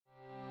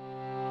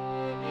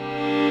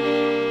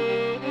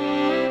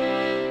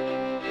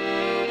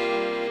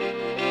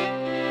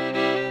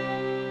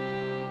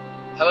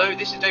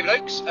this is David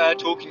Oakes,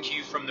 talking to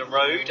you from the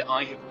road.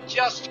 I have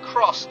just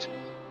crossed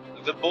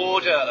the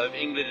border of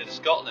England and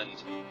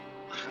Scotland.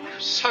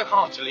 It's so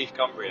hard to leave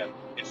Cumbria.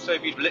 It's so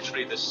beautiful.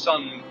 Literally, the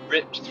sun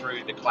ripped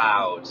through the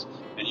clouds,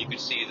 and you could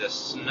see the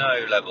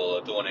snow level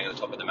dawning at the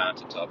top of the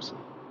mountaintops.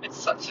 It's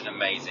such an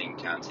amazing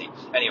county.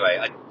 Anyway,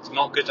 it's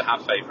not good to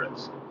have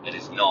favourites. It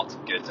is not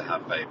good to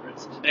have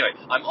favourites. Anyway,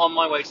 I'm on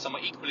my way to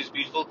somewhere equally as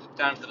beautiful,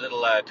 down to the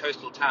little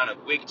coastal town of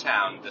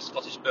Wigtown, the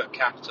Scottish book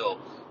capital,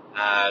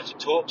 to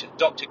talk to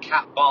Dr.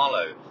 Kat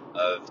Barlow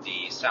of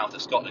the South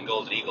of Scotland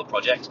Golden Eagle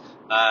project.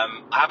 I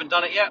haven't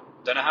done it yet.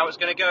 Don't know how it's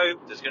going to go.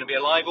 There's going to be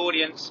a live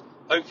audience,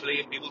 hopefully,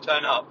 if people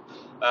turn up.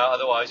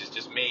 Otherwise, it's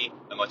just me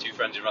and my two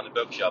friends who run the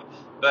bookshop.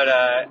 But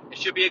it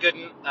should be a good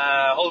one.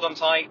 Hold on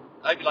tight.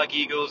 I hope you like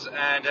eagles.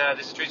 And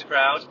this is Trees a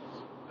Crowd.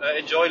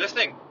 Enjoy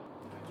listening.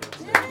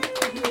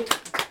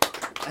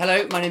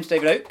 Hello, my name's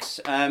David Oakes.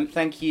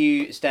 Thank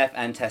you, Steph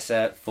and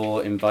Tessa,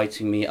 for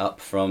inviting me up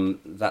from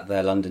that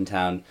there London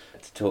town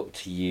to talk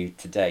to you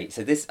today.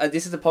 So this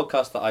is a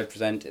podcast that I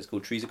present. It's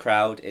called Trees a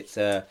Crowd. It's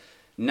a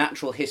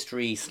natural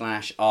history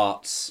 /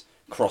 arts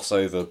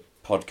crossover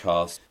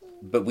podcast.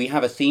 But we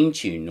have a theme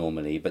tune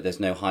normally, but there's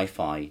no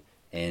hi-fi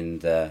in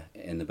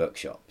the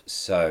bookshop.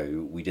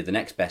 So we did the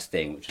next best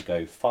thing, which is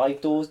go 5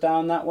 doors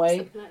down that way,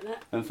 something like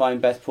that, and find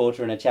Beth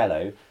Porter and a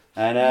cello.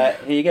 And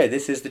here you go.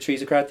 This is the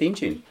Trees a Crowd theme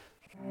tune.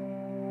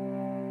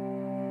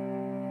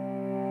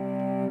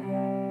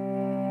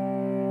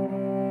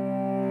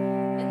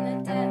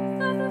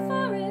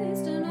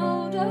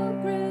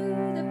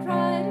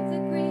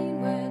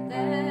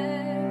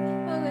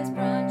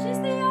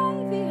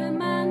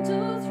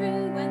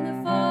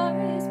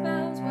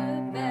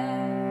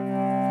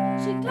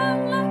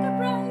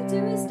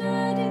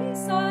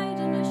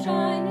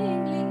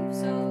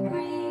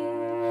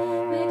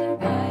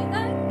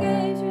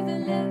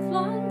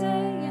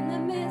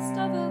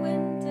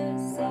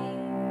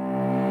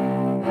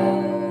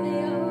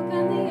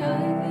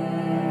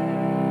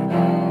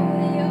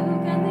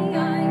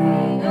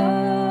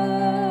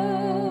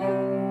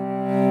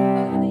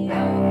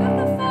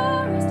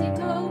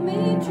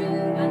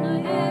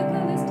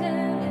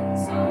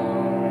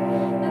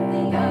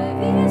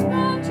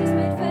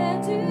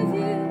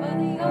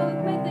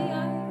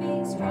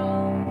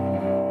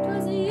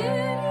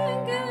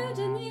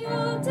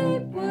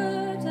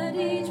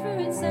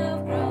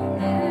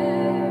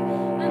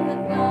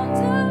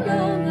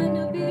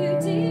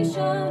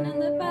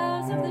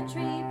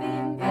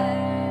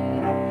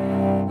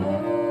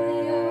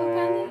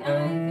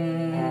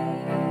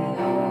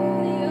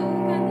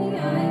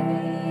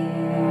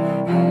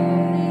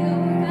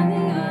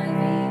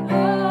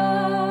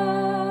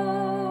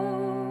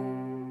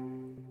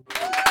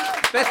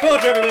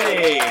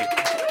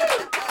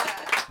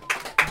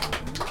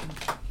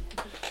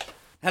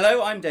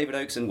 Hello, I'm David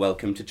Oakes and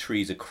welcome to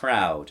Trees a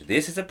Crowd.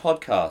 This is a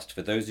podcast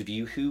for those of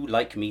you who,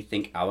 like me,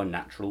 think our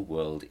natural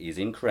world is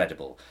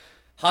incredible.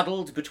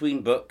 Huddled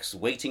between books,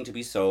 waiting to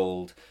be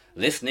sold,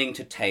 listening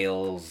to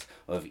tales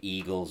of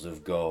eagles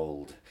of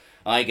gold.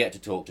 I get to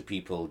talk to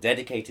people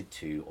dedicated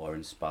to or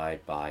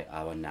inspired by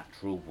our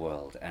natural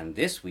world. And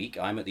this week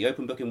I'm at the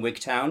Open Book in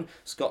Wigtown,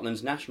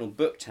 Scotland's national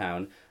book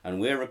town, and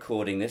we're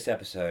recording this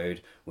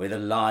episode with a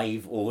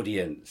live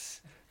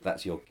audience.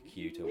 That's your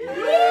cue to win.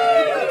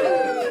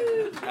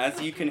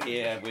 As you can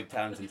hear,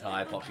 Wigtown's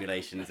entire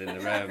population is in the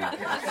room.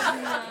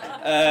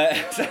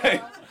 So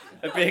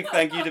a big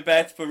thank you to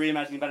Beth for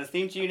reimagining Bella's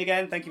theme tune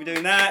again. Thank you for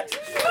doing that.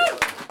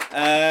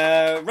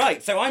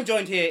 Right, so I'm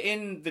joined here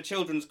in the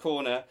Children's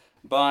Corner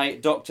by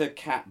Dr.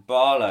 Kat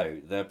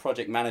Barlow, the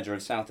project manager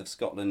of South of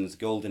Scotland's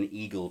Golden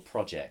Eagle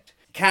project.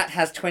 Kat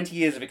has 20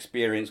 years of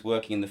experience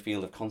working in the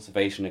field of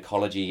conservation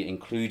ecology,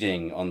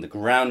 including on the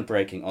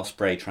groundbreaking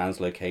Osprey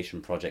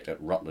translocation project at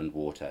Rutland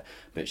Water,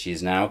 but she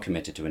is now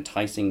committed to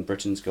enticing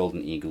Britain's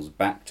golden eagles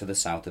back to the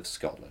south of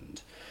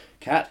Scotland.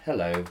 Kat,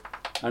 hello,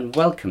 and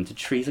welcome to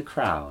Trees a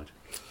Crowd.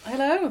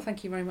 Hello,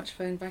 thank you very much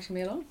for inviting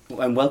me along.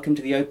 And welcome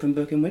to the Open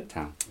Book in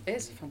Wigtown.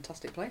 It's a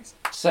fantastic place.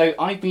 So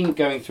I've been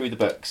going through the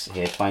books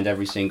here to find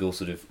every single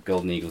sort of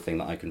golden eagle thing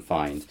that I can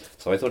find.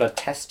 So I thought I'd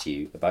test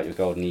you about your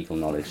golden eagle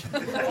knowledge.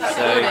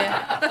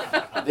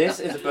 So this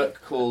is a book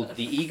called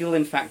The Eagle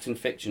in Fact and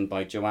Fiction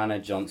by Joanna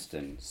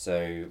Johnston.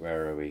 So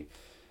where are we?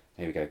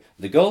 Here we go.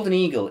 The golden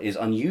eagle is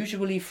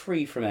unusually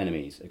free from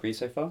enemies. Agree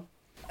so far?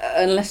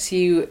 Unless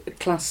you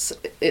class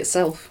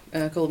itself,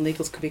 golden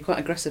eagles can be quite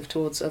aggressive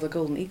towards other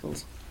golden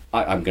eagles.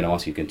 I'm going to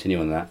ask you to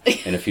continue on that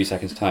in a few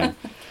seconds' time.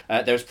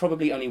 There's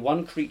probably only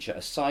one creature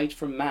aside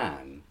from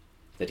man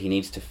that he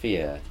needs to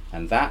fear,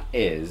 and that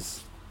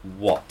is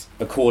what,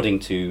 according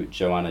to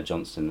Joanna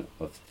Johnston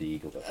of the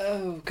Eagle Book?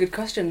 Oh, good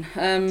question.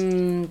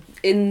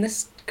 In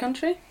this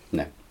country?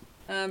 No.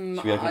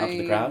 Should we open it up to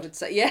the crowd? Would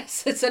say,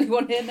 yes, is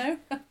anyone here now?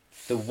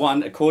 The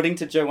one, according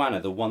to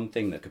Joanna, the one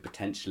thing that could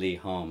potentially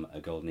harm a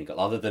golden eagle,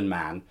 other than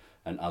man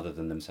and other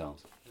than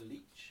themselves. A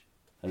leech.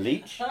 A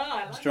leech?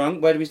 Ah, I like Strong?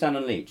 Where do we stand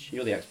on leech?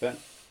 You're the expert.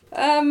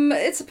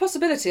 It's a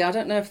possibility. I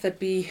don't know if they'd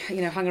be,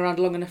 hang around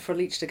long enough for a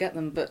leech to get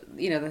them, but,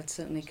 they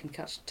certainly can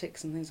catch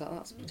ticks and things like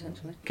that,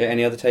 potentially. Okay,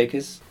 any other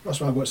takers? That's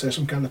why I would say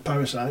some kind of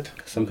parasite.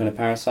 Some kind of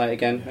parasite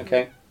again,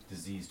 okay.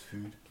 Diseased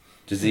food.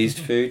 Diseased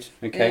food,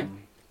 okay. Yeah.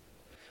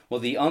 Well,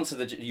 the answer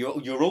that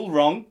you're all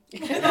wrong.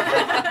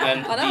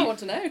 And I want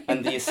to know.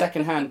 And the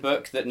second-hand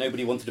book that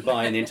nobody wanted to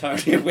buy in the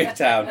entirety of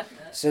Wigtown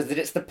says that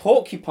it's the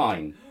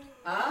porcupine.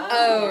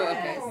 Oh,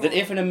 okay. That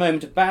if in a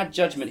moment of bad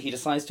judgment he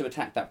decides to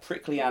attack that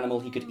prickly animal,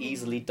 he could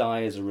easily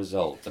die as a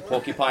result. The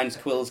porcupine's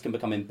quills can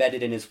become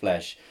embedded in his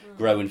flesh,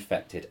 grow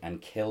infected,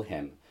 and kill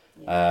him.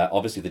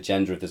 Obviously, the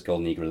gender of this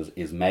golden eagle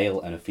is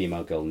male, and a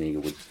female golden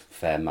eagle would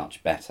fare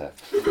much better.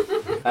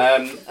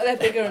 They're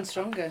bigger and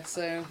stronger,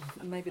 so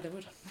maybe they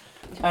would.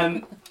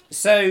 Well,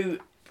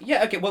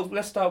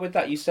 let's start with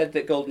that. You said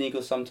that golden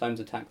eagles sometimes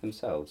attack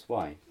themselves.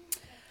 Why?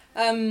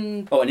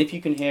 And if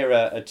you can hear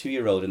a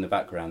 2-year-old in the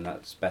background,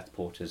 that's Beth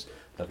Porter's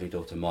lovely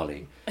daughter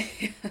Molly,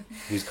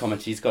 who's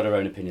commented. She's got her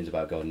own opinions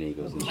about golden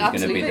eagles, and she's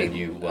going to be the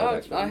new world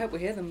expert. I hope we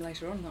hear them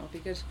later on. That would be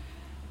good.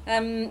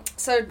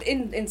 So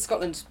in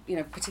Scotland,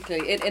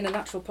 particularly in a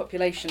natural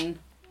population,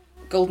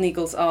 golden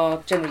eagles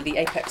are generally the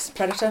apex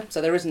predator.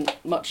 So there isn't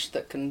much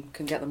that can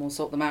get them or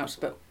sort them out.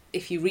 But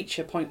if you reach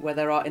a point where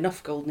there are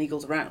enough golden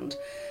eagles around,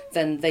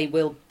 then they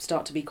will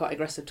start to be quite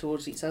aggressive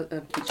towards each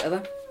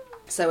other.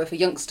 So if a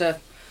youngster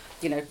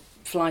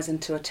flies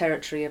into a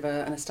territory of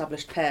an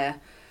established pair,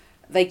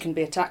 they can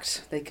be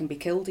attacked, they can be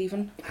killed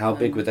even. How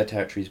big would their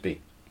territories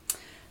be?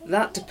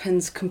 That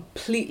depends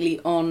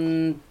completely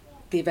on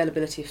the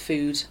availability of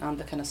food and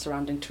the kind of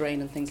surrounding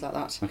terrain and things like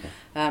that. Okay.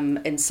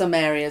 In some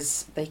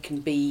areas they can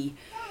be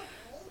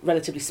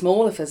relatively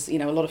small if there's a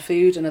lot of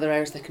food. In other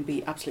areas they can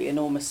be absolutely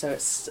enormous, so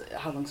it's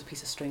how long's a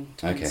piece of string.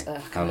 Okay,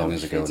 how long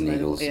is a golden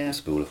eagle's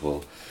spool of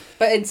wool?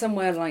 But in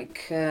somewhere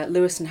like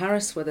Lewis and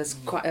Harris, where there's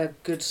quite a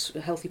good,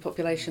 healthy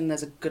population,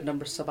 there's a good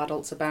number of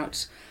sub-adults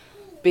about,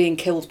 being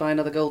killed by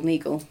another golden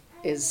eagle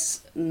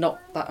is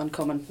not that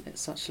uncommon.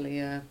 It's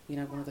actually,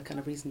 one of the kind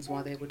of reasons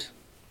why they would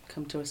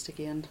come to a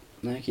sticky end.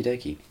 Okie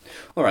dokie.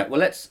 All right,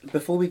 well,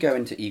 before we go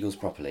into eagles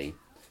properly,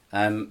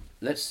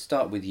 let's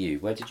start with you.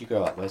 Where did you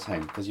grow up? Where's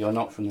home? Because you're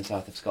not from the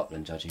south of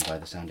Scotland, judging by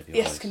the sound of your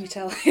voice. Yes, can you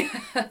tell?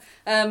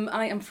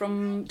 I am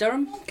from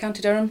Durham,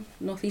 County Durham,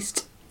 North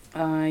East.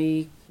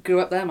 I grew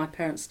up there. My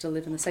parents still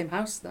live in the same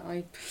house that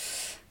I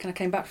kind of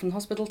came back from the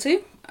hospital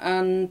to,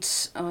 and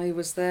I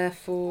was there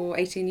for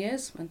 18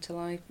 years until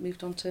I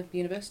moved on to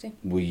university.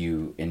 Were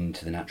you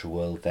into the natural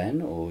world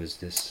then, or was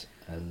this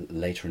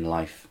later in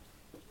life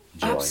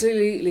joy?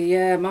 Absolutely,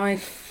 yeah. My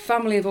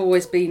family have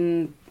always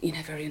been,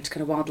 very into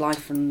kind of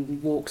wildlife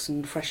and walks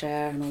and fresh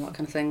air and all that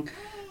kind of thing.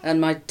 And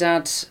my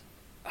dad,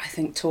 I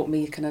think, taught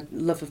me kind of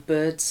love of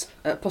birds,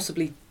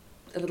 possibly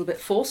a little bit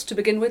forced to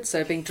begin with,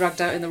 so being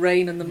dragged out in the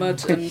rain and the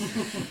mud, and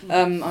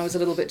I was a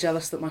little bit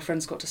jealous that my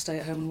friends got to stay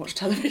at home and watch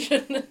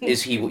television.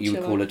 Is he what you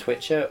would call a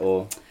twitcher,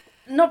 or...?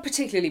 Not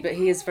particularly, but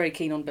he is very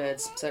keen on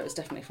birds, so it was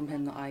definitely from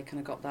him that I kind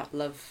of got that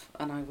love.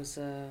 And I was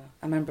a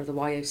member of the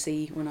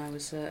YOC when I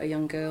was a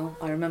young girl.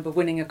 I remember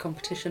winning a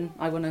competition.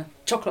 I won a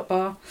chocolate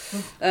bar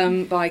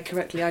by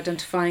correctly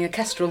identifying a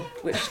kestrel,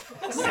 which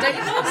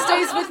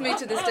stays with me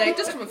to this day,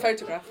 just from a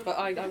photograph, but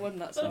I won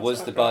that. So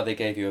was the bar they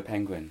gave you a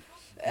penguin?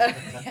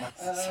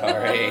 Yes.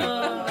 Sorry.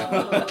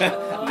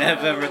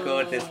 Never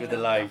record this with a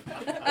live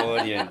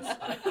audience.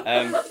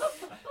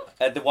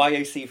 The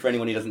YOC, for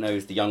anyone who doesn't know,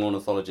 is the Young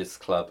Ornithologists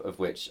Club, of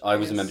which I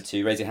was a member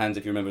too. Raise your hands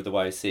if you remember the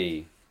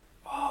YOC.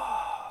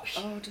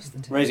 Oh, just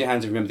the two. Raise your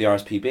hands if you remember the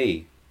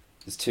RSPB.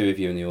 There's 2 of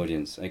you in the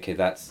audience. Okay,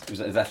 that's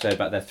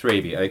about there 3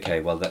 of you.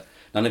 Okay, well,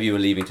 none of you are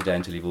leaving today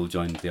until you've all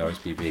joined the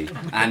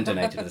RSPB and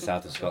donated to the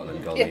South of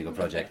Scotland Golden Eagle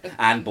Project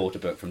and bought a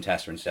book from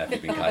Tessa and Steph,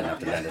 who've been kind enough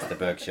to lend us the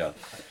Berkshire.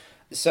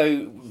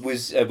 So,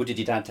 did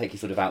your dad take you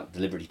sort of out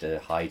deliberately to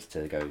hide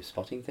to go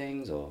spotting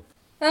things, or?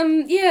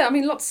 Yeah, I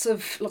mean, lots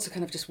of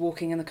kind of just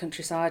walking in the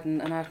countryside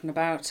and out and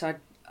about.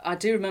 I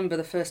do remember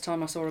the first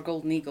time I saw a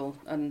golden eagle,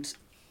 and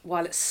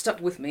while it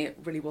stuck with me, it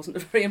really wasn't a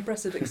very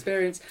impressive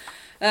experience.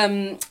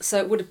 So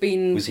it would have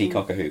been... Was he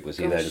cock a hoop? Was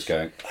he there just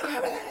going...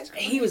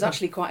 He was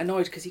actually quite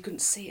annoyed because he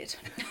couldn't see it.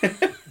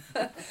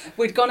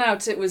 We'd gone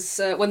out, it was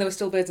when there were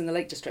still birds in the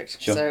Lake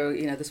District. Sure. So,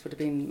 this would have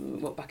been,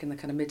 back in the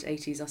kind of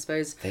mid-80s, I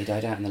suppose. They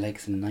died out in the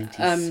lakes in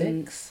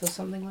 96 or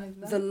something like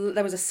that?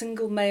 There was a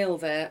single male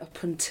there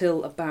up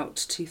until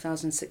about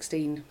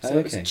 2016. So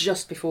It was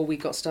just before we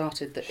got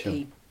started that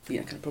he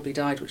kind of probably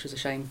died, which was a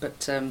shame.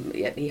 But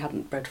he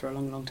hadn't bred for a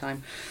long, long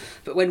time.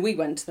 But when we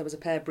went, there was a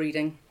pair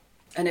breeding.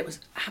 And it was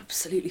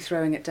absolutely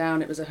throwing it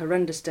down. It was a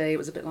horrendous day. It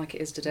was a bit like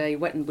it is today,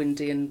 wet and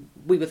windy, and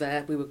we were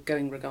there. We were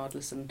going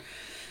regardless. And,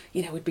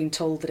 we'd been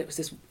told that it was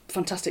this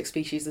fantastic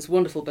species, this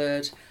wonderful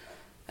bird.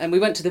 And we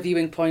went to the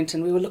viewing point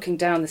and we were looking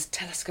down this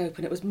telescope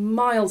and it was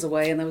miles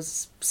away and there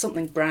was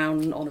something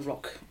brown on a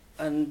rock.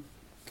 And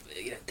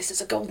this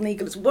is a golden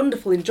eagle. It's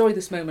wonderful. Enjoy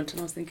this moment. And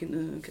I was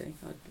thinking, okay,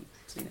 I've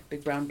seen a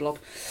big brown blob.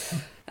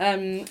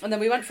 And then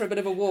we went for a bit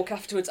of a walk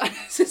afterwards.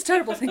 It's a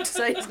terrible thing to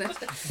say, isn't it?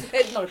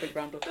 It's not a big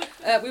brown blob.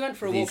 We went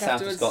for a walk South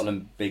afterwards. of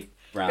Scotland, big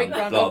brown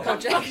Brown blob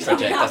project.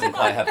 doesn't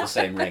quite have the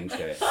same ring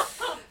to it.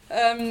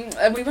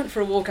 And we went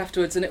for a walk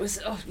afterwards, and it was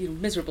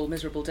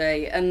miserable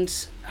day.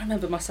 And I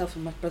remember myself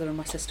and my brother and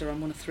my sister,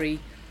 I'm one of three,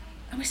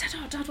 and we said,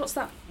 "Oh, Dad, what's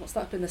that? What's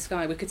that up in the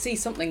sky?" We could see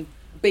something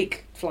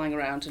big flying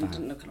around, and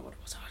didn't know kind of what it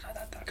was. Oh,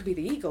 that could be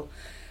the eagle.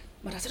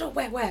 My dad said, "Oh,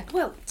 where?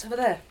 Well, it's over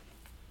there."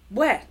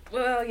 Where?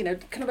 Well,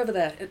 kind of over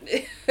there.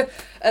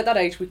 At that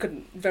age, we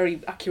couldn't very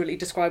accurately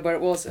describe where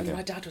it was, and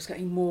my dad was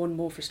getting more and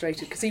more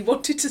frustrated because he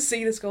wanted to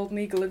see this golden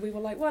eagle, and we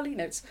were like, "Well,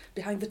 it's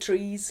behind the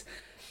trees,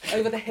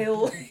 over the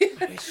hill."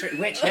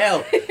 Which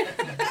hill?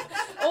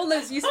 All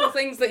those useful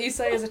things that you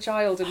say as a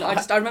child, and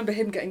I remember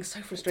him getting so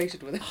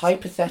frustrated with it.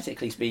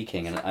 Hypothetically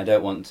speaking, and I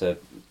don't want to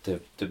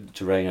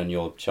rain on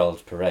your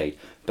child's parade,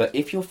 but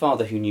if your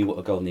father, who knew what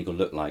a golden eagle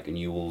looked like, and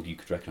you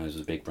could recognise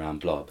as a big brown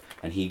blob,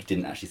 and he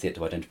didn't actually see it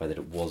to identify that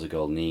it was a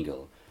golden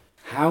eagle,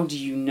 how do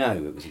you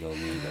know it was a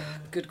golden eagle?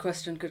 Good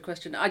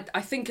question.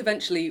 I think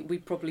eventually we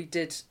probably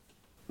did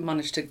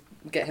manage to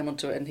get him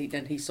onto it,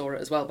 and he saw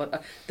it as well.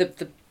 But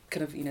the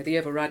kind of the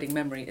overriding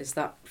memory is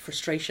that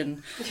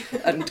frustration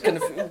and kind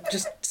of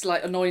just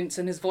slight annoyance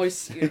in his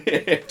voice.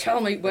 Tell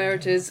me where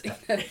it is,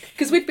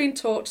 because we'd been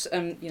taught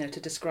to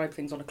describe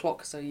things on a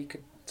clock, so you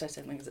could say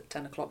something is at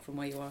 10 o'clock from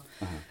where you are,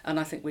 and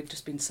I think we'd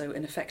just been so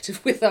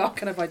ineffective with our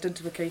kind of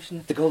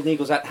identification. The golden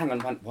eagle's at, hang on,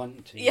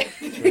 1, 2,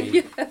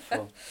 3,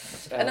 4.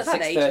 And at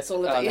that age, it's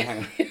all about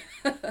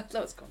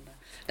No, it's gone now.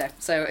 No,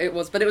 so it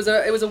was, but it was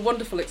a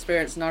wonderful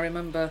experience, and I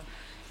remember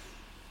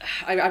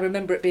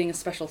it being a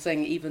special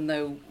thing, even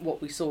though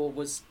what we saw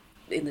was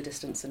in the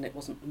distance and it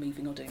wasn't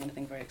moving or doing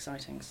anything very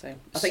exciting. So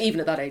I think even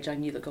at that age, I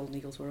knew that golden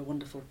eagles were a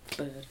wonderful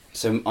bird.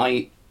 So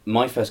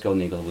my first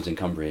golden eagle was in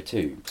Cumbria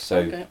too.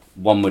 So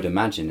one would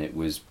imagine it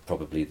was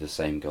probably the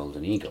same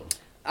golden eagle.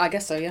 I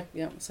guess so, yeah,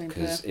 same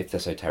pair. Because if they're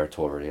so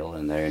territorial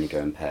and they only go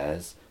in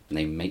pairs, and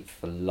they mate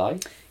for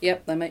life.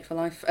 Yep, they mate for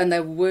life, and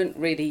there weren't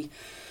really.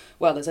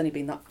 Well, there's only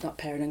been that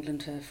pair in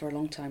England for a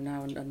long time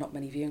now, and not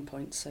many viewing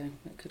points, so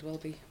it could well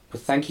be.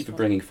 Well, thank you for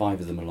bringing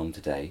 5 of them along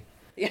today.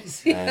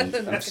 Yes. And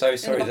I'm so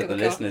sorry that the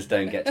listeners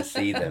don't get to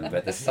see them,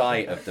 but the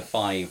sight of the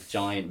 5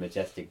 giant,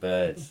 majestic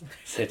birds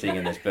sitting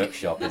in this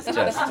bookshop is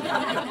just...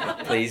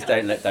 Please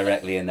don't look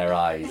directly in their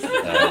eyes,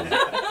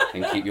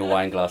 and keep your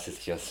wine glasses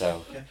to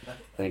yourself.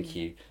 Thank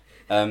you.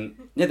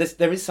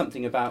 There is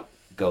something about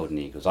golden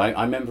eagles. I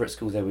remember at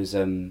school there was...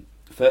 there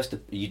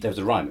was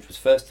a rhyme, which was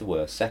first the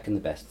worst, second the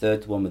best,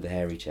 third the one with the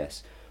hairy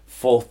chest,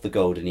 fourth the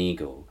golden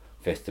eagle,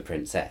 fifth the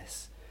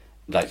princess.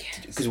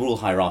 Because we're all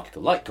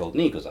hierarchical, like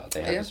golden eagles are.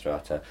 They have a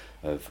strata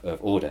of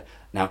order.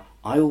 Now,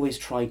 I always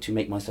tried to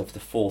make myself the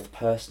 4th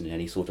person in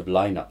any sort of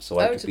lineup, so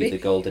I could be the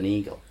golden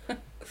eagle.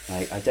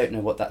 I don't know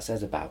what that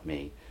says about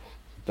me,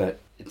 but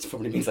it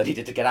probably means I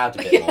needed to get out a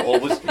bit more, or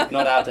was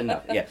not out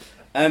enough. Yeah.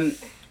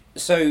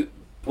 So,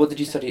 what did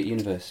you study at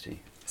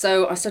university?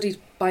 So I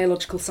studied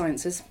biological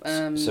sciences.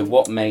 So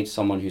what made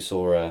someone who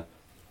saw a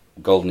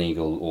golden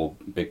eagle or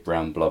big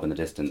brown blob in the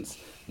distance,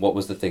 what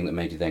was the thing that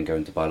made you then go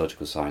into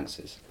biological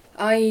sciences?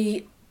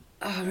 I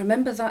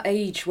remember that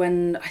age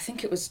when I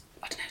think it was,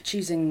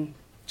 choosing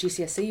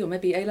GCSE or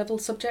maybe A-level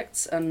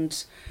subjects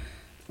and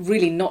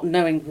really not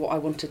knowing what I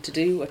wanted to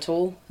do at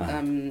all.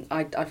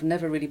 I've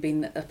never really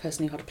been a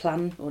person who had a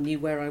plan or knew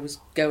where I was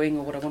going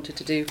or what I wanted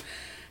to do.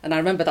 And I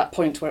remember that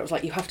point where it was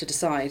like, you have to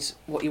decide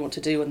what you want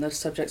to do and those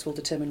subjects will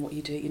determine what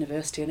you do at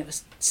university. And it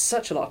was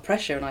such a lot of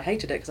pressure and I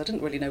hated it because I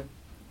didn't really know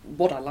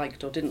what I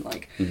liked or didn't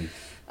like. Mm-hmm.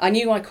 I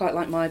knew I quite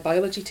liked my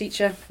biology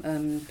teacher,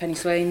 Penny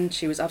Swain.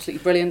 She was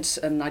absolutely brilliant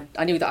and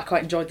I knew that I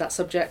quite enjoyed that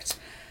subject.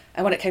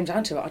 And when it came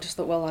down to it, I just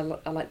thought, well,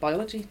 I like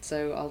biology,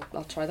 so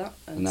I'll try that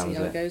and see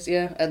how it goes.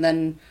 Yeah, and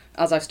then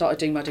as I started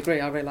doing my degree,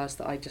 I realised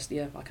that I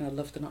kind of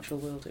loved the natural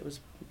world. It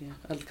was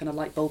a kind of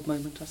light bulb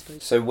moment, I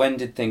suppose. So when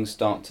did things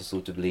start to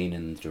sort of lean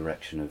in the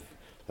direction of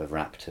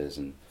raptors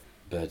and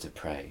birds of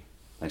prey?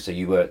 So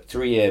you were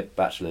 3-year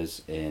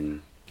bachelors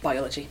in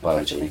biology.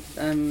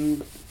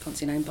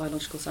 Fancy name,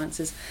 biological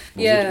sciences.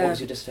 What was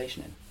your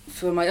dissertation in?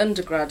 For my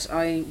undergrad,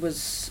 I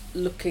was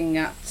looking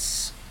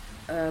at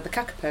the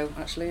kakapo.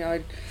 Actually,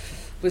 I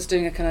was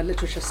doing a kind of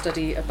literature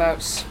study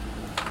about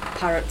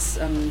parrots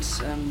and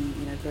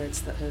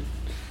birds that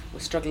were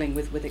struggling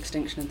with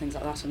extinction and things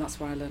like that, and that's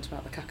where I learnt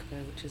about the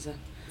kakapo, which is a...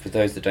 For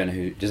those that don't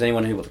know does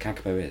anyone know what the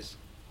kakapo is?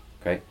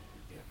 Great.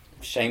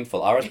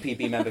 Shameful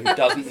RSPB member who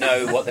doesn't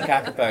know what the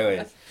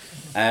kakapo is.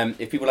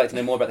 If people would like to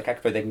know more about the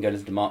kakapo, they can go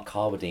listen to Mark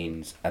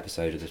Carwardine's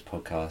episode of this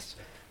podcast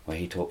where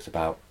he talks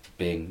about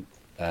being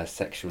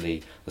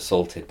sexually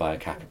assaulted by a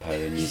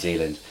kakapo in New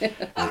Zealand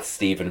with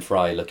Stephen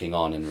Fry looking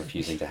on and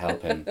refusing to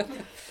help him.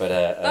 But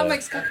that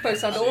makes kakapo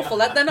sound awful.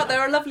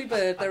 They're a lovely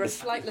bird. They're a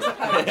flightless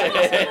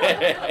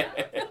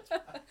parrot.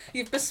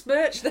 You've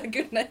besmirched their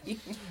good name.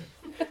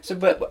 So,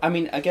 but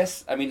I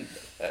guess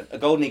a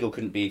golden eagle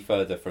couldn't be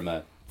further from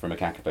a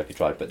kakapo if you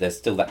tried, but there's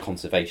still that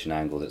conservation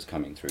angle that's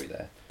coming through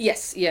there.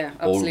 Yes, yeah,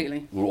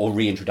 absolutely. Or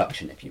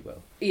reintroduction, if you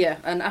will. Yeah,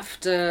 and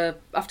after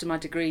my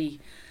degree,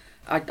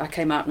 I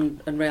came out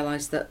and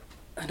realised that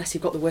unless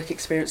you've got the work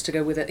experience to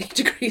go with it, a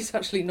degree is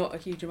actually not a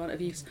huge amount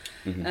of use.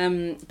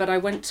 Mm-hmm. But I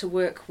went to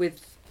work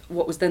with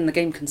what was then the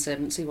Game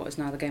Conservancy, what is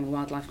now the Game and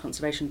Wildlife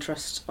Conservation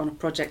Trust, on a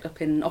project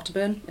up in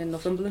Otterburn in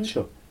Northumberland.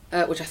 Sure.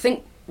 Which I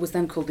think was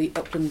then called the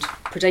Upland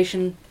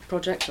Predation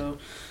Project or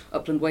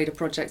Upland Wader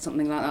Project,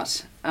 something like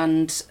that.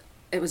 And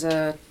it was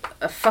a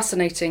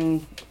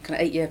fascinating kind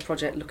of 8-year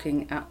project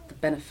looking at the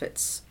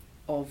benefits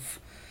of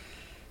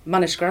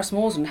managed grass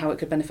moors and how it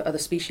could benefit other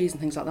species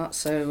and things like that.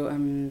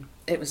 So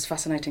it was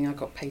fascinating. I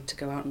got paid to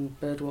go out and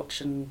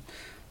birdwatch and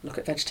look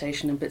at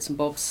vegetation and bits and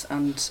bobs,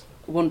 and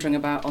wandering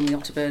about on the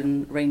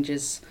Otterburn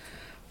ranges,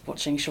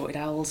 watching shorted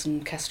owls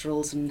and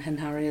kestrels and hen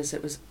harriers.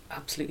 It was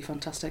absolutely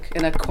fantastic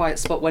in a quiet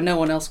spot where no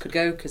one else could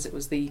go because it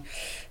was the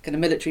kind of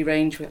military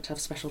range. We had to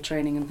have special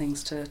training and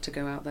things to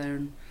go out there,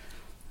 and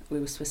we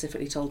were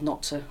specifically told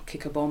not to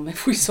kick a bomb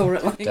if we saw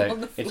it lying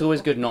on the floor. It's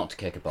always good not to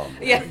kick a bomb,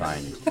 I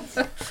find.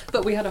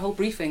 But we had a whole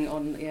briefing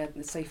on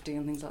the safety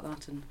and things like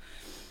that, and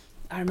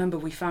I remember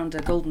we found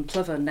a golden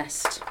plover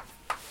nest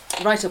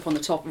right up on the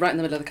top, right in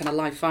the middle of the kind of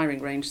live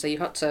firing range, so you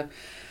had to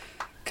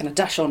kind of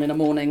dash on in the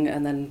morning,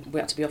 and then we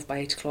had to be off by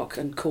 8 o'clock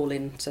and call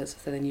in so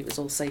they knew it was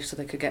all safe so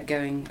they could get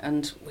going.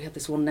 And we had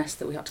this one nest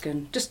that we had to go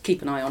and just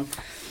keep an eye on,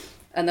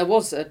 and there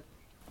was it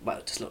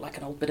just looked like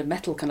an old bit of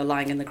metal kind of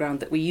lying in the ground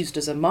that we used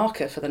as a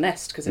marker for the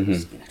nest because it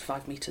was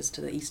 5 metres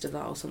to the east of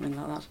that or something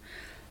like that.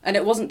 And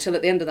it wasn't till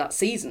at the end of that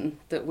season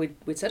that we'd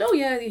said, oh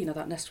yeah,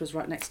 that nest was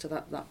right next to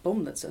that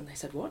bomb that's, and they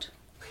said, what?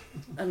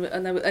 And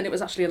it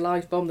was actually a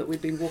live bomb that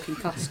we'd been walking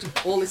past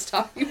all this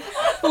time.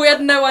 We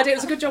had no idea. It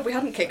was a good job we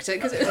hadn't kicked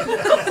it, because it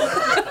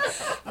was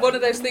one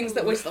of those things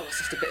that we thought, it's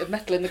just a bit of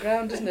metal in the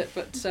ground, isn't it?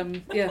 But so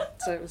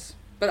it was.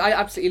 But I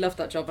absolutely loved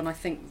that job, and I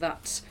think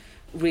that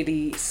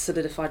really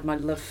solidified my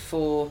love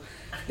for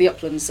the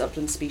upland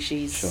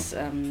species.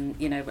 Sure.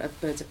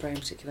 Birds of prey in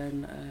particular,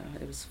 and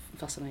it was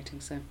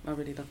fascinating. So I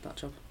really loved that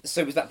job.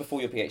 So was that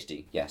before your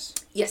PhD? Yes.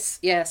 Yes.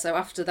 Yeah. So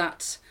after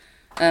that,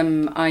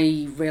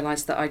 I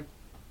realised that I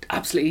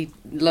absolutely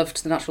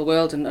loved the natural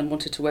world and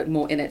wanted to work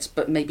more in it,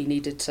 but maybe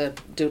needed to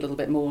do a little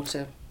bit more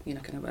to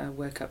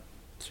work up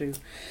through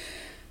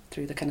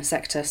the kind of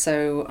sector.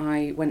 So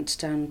I went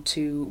down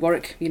to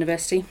Warwick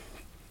University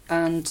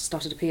and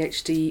started a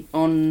PhD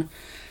on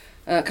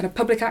kind of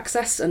public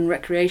access and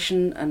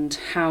recreation and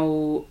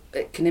how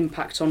it can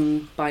impact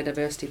on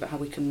biodiversity, but how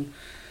we can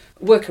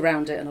work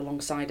around it and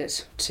alongside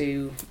it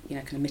to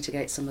kind of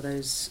mitigate some of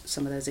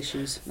those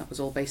issues. That was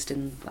all based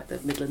in like the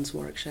Midlands,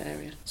 Warwickshire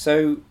area.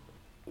 So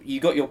you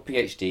got your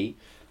PhD.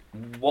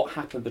 What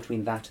happened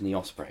between that and the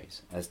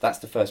Ospreys? As that's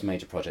the first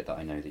major project that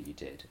I know that you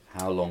did.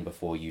 How long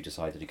before you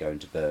decided to go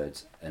into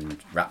birds and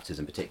raptors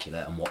in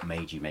particular, and what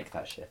made you make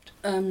that shift?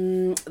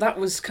 That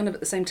was kind of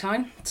at the same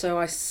time. So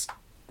I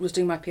was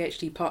doing my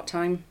PhD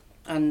part-time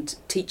and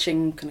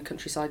teaching kind of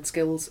countryside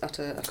skills at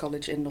a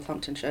college in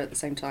Northamptonshire at the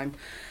same time.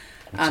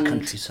 What's a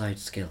countryside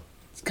skill?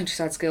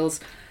 Countryside skills.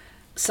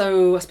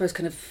 So I suppose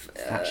kind of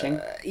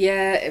thatching,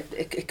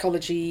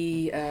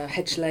 ecology,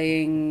 hedge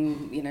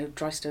laying,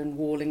 dry stone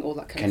walling, all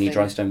that kind of thing. Can you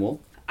dry stone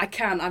wall? I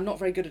can. I'm not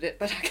very good at it,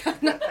 but I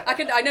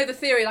can. I know the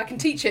theory, and I can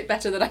teach it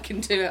better than I can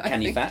do it.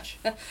 Can you thatch?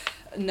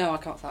 No, I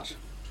can't thatch.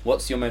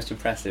 What's your most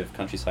impressive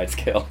countryside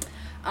skill?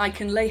 I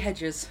can lay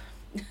hedges.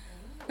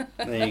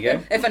 There you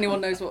go. If anyone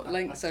knows what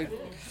laying, so.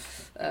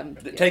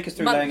 Take us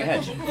through laying a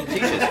hedge.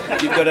 Teach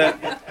us.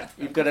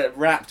 You've got a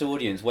rapt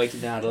audience waiting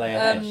down to lay a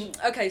hedge.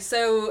 Okay,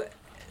 so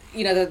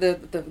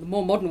the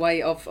more modern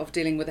way of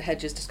dealing with a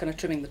hedge is just kind of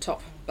trimming the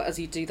top. But as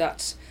you do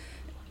that,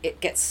 you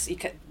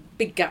get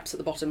big gaps at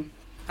the bottom,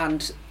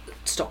 and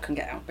stock can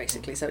get out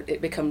basically. So it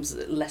becomes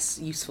less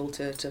useful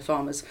to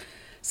farmers.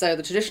 So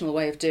the traditional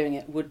way of doing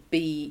it would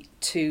be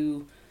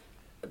to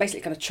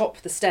basically kind of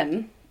chop the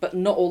stem, but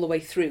not all the way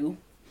through.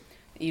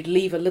 You'd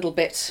leave a little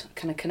bit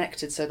kind of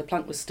connected so the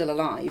plant was still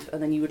alive,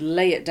 and then you would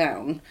lay it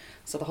down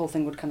so the whole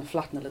thing would kind of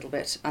flatten a little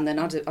bit, and then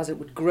as it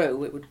would grow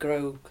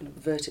kind of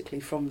vertically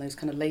from those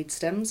kind of laid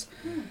stems.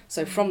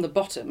 So from the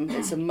bottom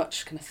it's a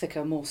much kind of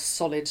thicker, more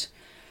solid.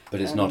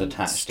 But it's not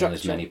attached structure. in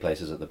as many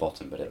places at the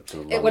bottom, but it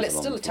sort of it's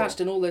still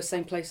attached in all those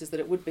same places that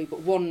it would be,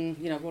 but one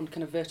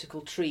kind of vertical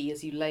tree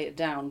as you lay it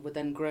down would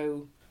then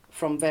grow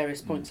from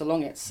various points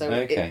along it. So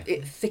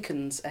it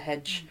thickens a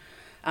hedge,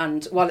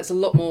 and while it's a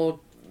lot more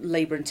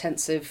labour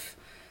intensive,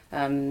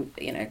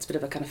 it's a bit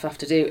of a kind of faff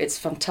to do, it's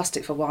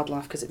fantastic for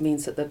wildlife because it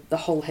means that the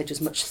whole hedge is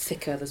much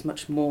thicker, there's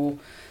much more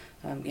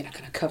kind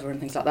of cover and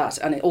things like that,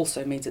 and it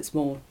also means it's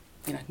more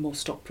more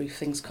stock proof,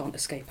 things can't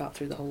escape out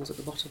through the holes at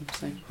the bottom.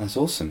 So that's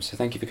awesome. So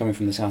thank you for coming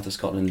from the south of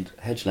Scotland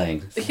hedge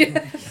laying.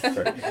 Yeah.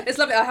 It's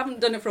lovely. I haven't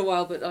done it for a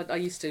while, but I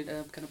used to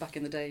kind of back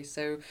in the day.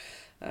 So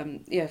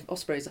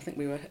Ospreys I think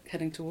we were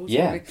heading towards.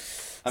 Yeah,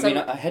 I mean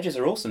hedges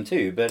are awesome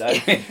too, but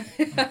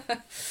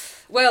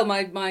well,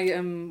 my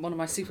one of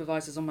my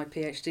supervisors on my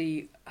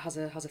PhD has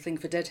a thing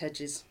for dead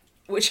hedges,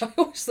 which I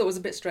always thought was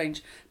a bit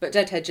strange. But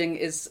dead hedging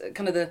is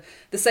kind of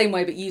the same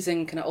way, but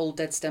using kind of old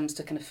dead stems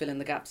to kind of fill in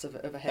the gaps of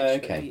a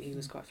hedge. Okay. He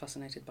was quite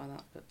fascinated by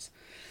that. But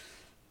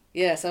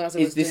yeah, so as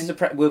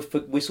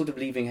we're sort of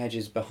leaving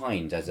hedges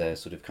behind as a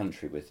sort of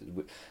country.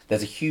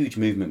 There's a huge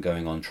movement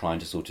going on trying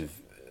to sort of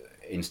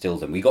instill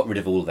them. We got rid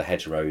of all the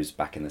hedgerows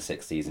back in the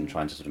 60s and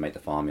trying to sort of make the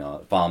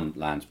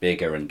farmlands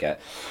bigger and get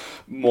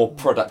more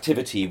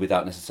productivity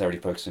without necessarily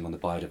focusing on the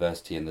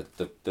biodiversity and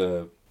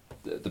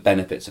the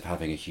benefits of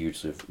having a huge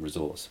sort of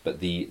resource. But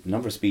the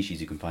number of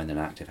species you can find in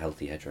an active,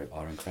 healthy hedgerow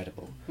are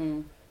incredible.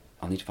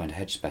 I'll need to find a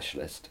hedge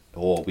specialist,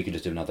 or we can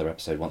just do another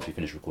episode once we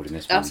finish recording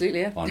this one.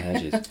 Absolutely, yeah. On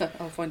hedges.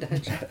 I'll find a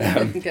hedge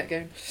and get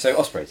going. So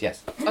ospreys,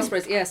 yes.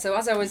 Ospreys, yeah. So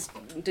as I was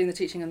doing the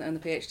teaching and the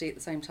PhD at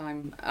the same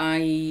time,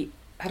 I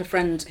had a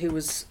friend who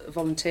was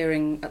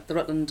volunteering at the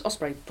Rutland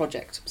Osprey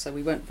Project, so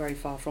we weren't very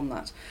far from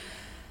that.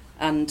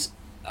 And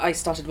I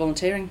started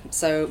volunteering,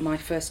 so my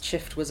first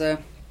shift was a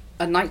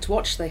night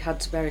watch. They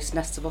had various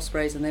nests of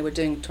ospreys and they were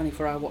doing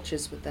 24-hour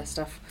watches with their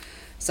stuff.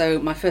 So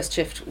my first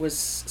shift was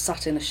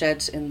sat in a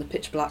shed in the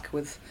pitch black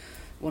with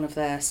one of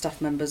their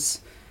staff members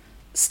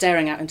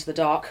staring out into the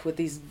dark with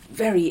these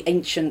very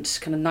ancient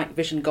kind of night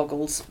vision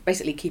goggles,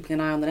 basically keeping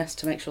an eye on the nest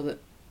to make sure that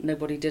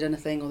nobody did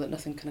anything or that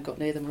nothing kind of got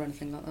near them or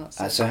anything like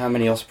that. So how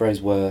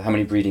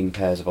many breeding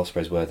pairs of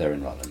ospreys were there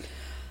in Rutland?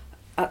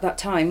 At that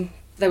time,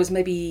 there was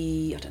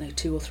maybe,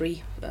 2 or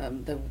 3.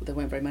 There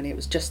weren't very many. It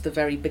was just the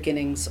very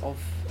beginnings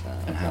of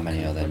and how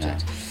many are there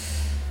project.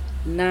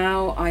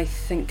 Now I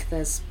think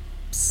there's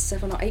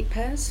 7 or 8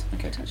 pairs,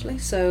 potentially.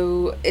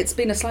 So it's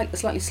been a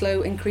slightly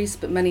slow increase,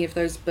 but many of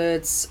those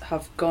birds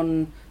have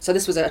gone. So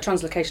this was a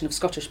translocation of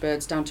Scottish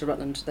birds down to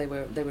Rutland. They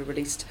were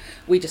released.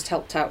 We just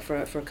helped out for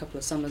a couple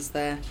of summers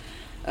there.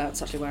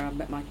 It's actually where I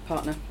met my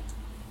partner.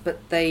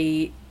 But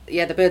the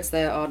birds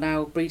there are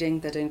now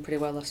breeding. They're doing pretty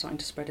well. They're starting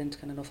to spread into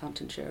kind of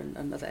Northamptonshire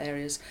and other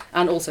areas,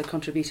 and also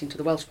contributing to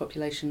the Welsh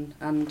population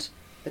and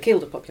the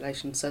Kielder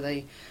population. So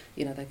they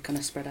kind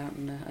of spread out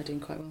and are doing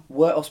quite well.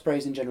 Were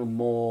ospreys in general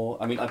more...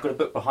 I mean, I've got a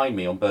book behind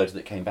me on birds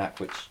that came back,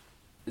 which...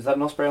 Is that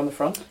an osprey on the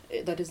front?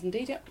 That is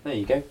indeed, yeah. There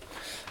you go.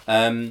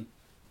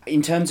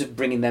 In terms of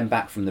bringing them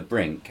back from the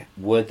brink,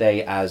 were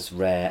they as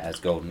rare as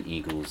golden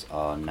eagles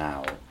are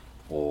now?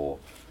 Or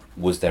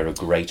was there a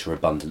greater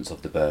abundance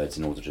of the birds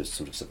in order to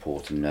sort of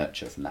support and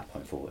nurture from that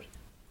point forward?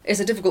 It's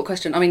a difficult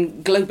question. I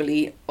mean,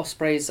 globally,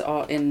 ospreys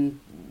are in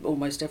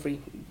almost every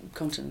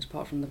continent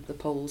apart from the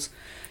poles.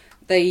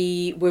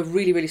 They were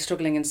really, really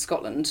struggling in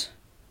Scotland,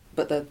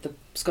 but the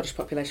Scottish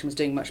population was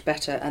doing much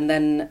better. And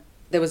then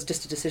there was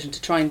just a decision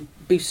to try and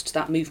boost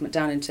that movement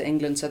down into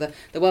England. So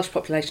the Welsh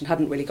population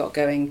hadn't really got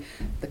going.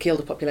 The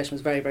Kielder population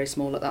was very, very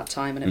small at that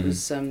time, and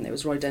it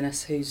was Roy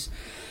Dennis who's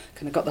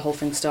kind of got the whole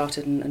thing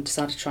started and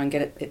decided to try and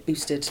get it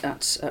boosted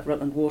at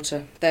Rutland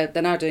Water. They're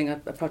now doing a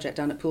project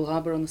down at Poole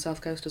Harbour on the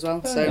south coast as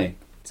well. Okay.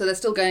 So they're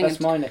still going. That's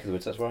my neck of the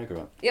woods. That's where I grew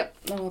up. Yep.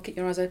 No, I'll keep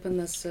your eyes open.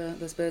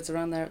 There's birds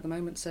around there at the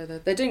moment, so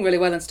they're doing really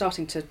well and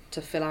starting to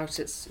fill out.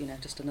 It's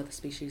just another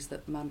species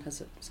that man has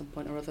at some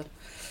point or other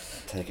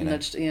taken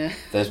nudged. Yeah.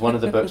 There's one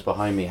of the books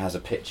behind me has a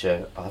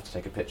picture. I'll have to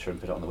take a picture and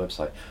put it on the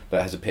website. But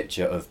it has a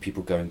picture of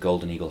people going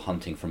golden eagle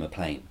hunting from a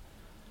plane,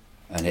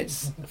 and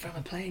it's from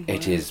a plane.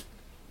 It is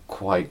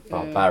quite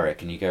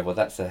barbaric, and you go, well,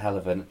 that's a hell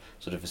of a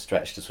sort of a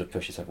stretch to sort of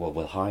push yourself. Well,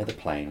 we'll hire the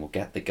plane, we'll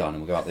get the gun,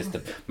 and we'll go out. This is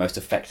the most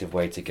effective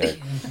way to go.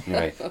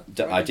 Anyway,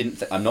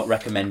 I'm not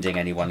recommending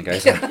anyone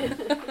goes.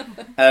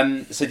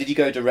 So did you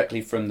go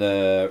directly from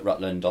the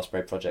Rutland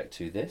Osprey Project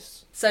to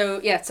this? So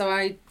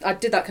I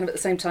did that kind of at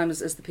the same time as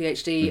the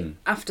PhD.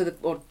 After the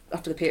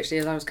PhD,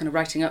 as I was kind of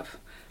writing up,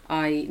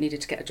 I needed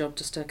to get a job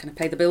just to kind of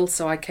pay the bills.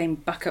 So I came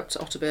back up to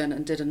Otterburn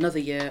and did another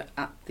year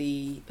at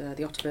the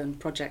Otterburn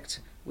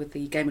Project with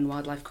the Game and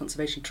Wildlife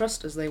Conservation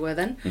Trust, as they were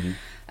then.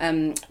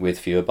 With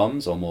fewer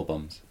bombs or more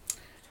bombs?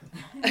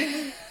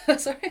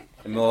 Sorry?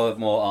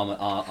 More armour.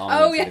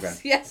 Oh,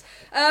 yes.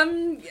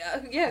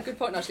 Yeah, good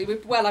point, actually.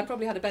 I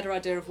probably had a better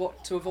idea of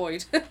what to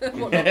avoid,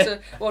 what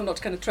not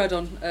to kind of tread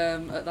on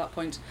at that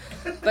point.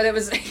 But it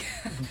was...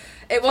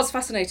 It was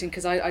fascinating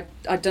because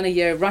I'd done a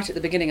year right at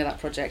the beginning of that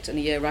project and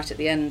a year right at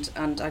the end,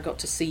 and I got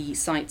to see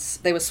sites.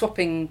 They were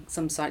swapping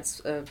some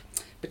sites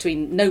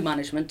between no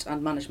management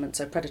and management,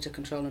 so predator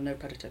control and no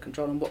predator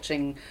control, and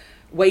watching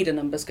wader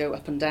numbers go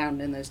up and down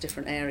in those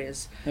different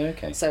areas.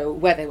 Okay. So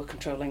where they were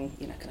controlling,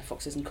 kind of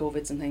foxes and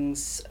corvids and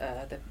things,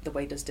 the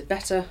waders did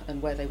better,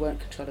 and where they weren't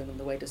controlling them,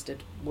 the waders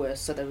did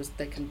worse. So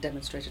they kind of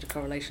demonstrated a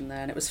correlation there,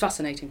 and it was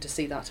fascinating to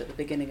see that at the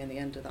beginning and the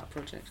end of that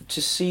project.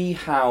 To see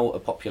how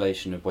a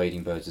population of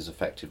wading birds is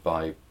affected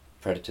by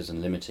predators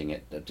and limiting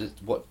it,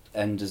 what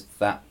end does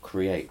that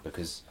create?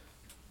 Because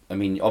I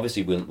mean,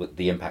 obviously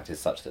the impact is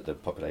such that the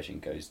population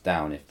goes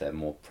down if they're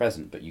more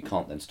present, but you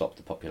can't then stop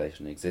the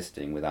population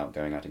existing without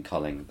going out and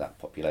culling that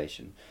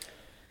population.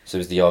 So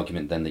is the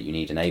argument then that you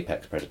need an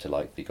apex predator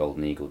like the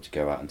golden eagle to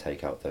go out and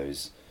take out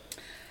those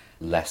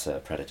lesser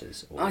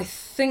predators? Or? I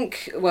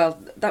think,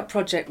 that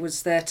project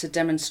was there to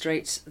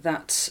demonstrate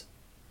that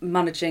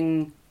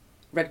managing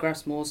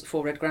redgrouse moors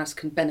for redgrouse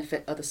can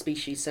benefit other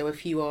species. So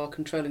if you are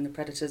controlling the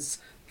predators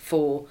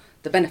for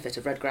the benefit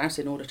of red grouse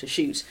in order to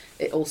shoot,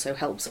 it also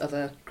helps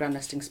other ground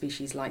nesting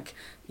species like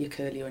your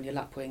curlew and your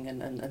lapwing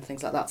and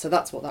things like that. So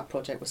that's what that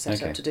project was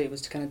set up to do,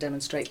 was to kind of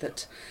demonstrate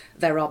that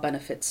there are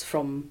benefits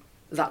from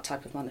that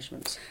type of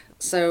management.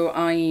 So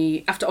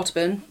after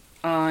Otterburn,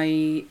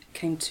 I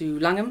came to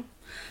Langham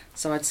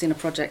So I'd seen a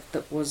project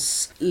that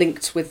was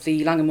linked with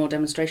the Langhamore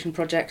demonstration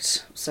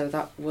project. So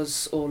that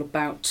was all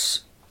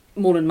about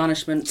moorland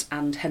management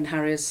and hen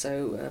harriers,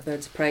 so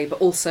birds of prey,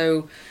 but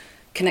also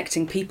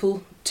connecting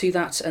people to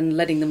that and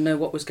letting them know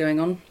what was going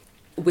on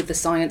with the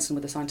science and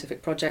with the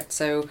scientific project.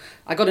 So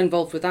I got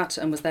involved with that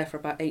and was there for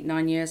about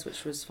 8-9 years,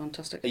 which was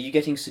fantastic. Are you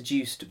getting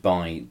seduced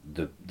by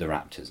the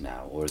raptors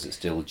now, or is it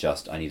still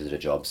just I needed a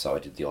job, so I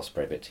did the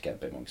osprey bit to get a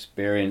bit more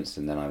experience,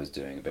 and then I was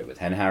doing a bit with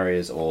hen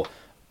harriers? Or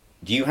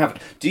do you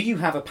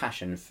have a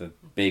passion for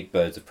big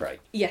birds of prey?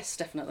 Yes,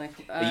 definitely.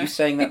 Are you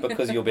saying that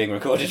because you're being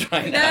recorded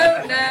right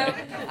now? No,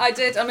 I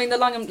did. I mean, the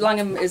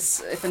Langham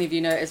is, if any of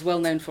you know, is well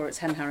known for its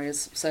hen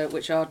harriers,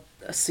 which are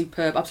a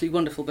superb, absolutely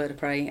wonderful bird of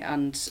prey,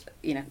 and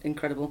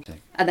incredible. Okay.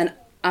 And then,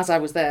 as I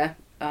was there,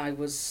 I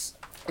was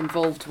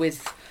involved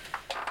with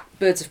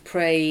birds of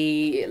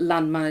prey,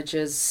 land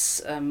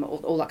managers,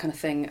 all that kind of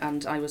thing,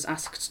 and I was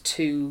asked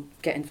to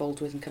get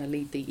involved with and kind of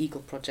lead the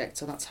Eagle project.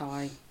 So that's how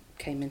I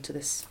came into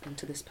this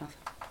path.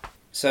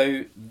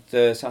 So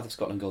the South of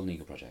Scotland Golden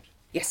Eagle project.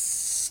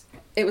 Yes,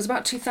 it was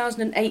about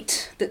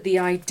 2008 that the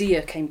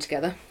idea came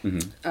together.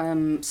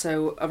 Mm-hmm.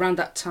 So around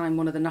that time,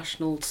 one of the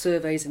national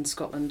surveys in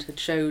Scotland had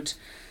showed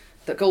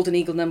that golden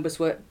eagle numbers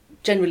were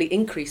generally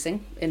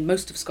increasing in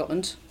most of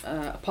Scotland,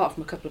 apart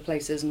from a couple of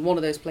places, and one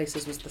of those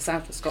places was the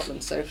south of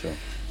Scotland. So sure.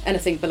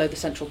 Anything below the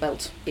central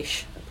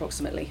belt-ish,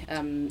 approximately.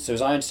 So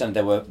as I understand,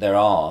 there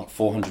are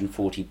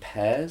 440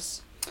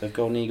 pairs of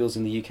golden eagles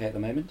in the UK at the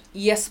moment?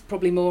 Yes,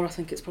 probably more. I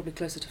think it's probably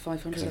closer to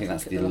 500. Because I think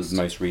that's the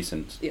most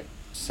recent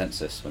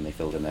census when they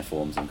filled in their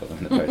forms and got them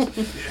in the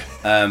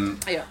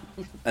post. Yeah.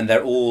 And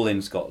they're all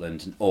in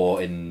Scotland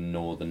or in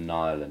Northern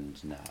Ireland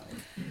now?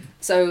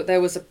 So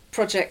there was a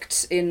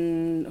project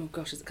in,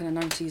 it's the kind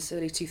of 90s,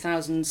 early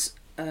 2000s,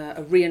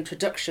 a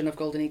reintroduction of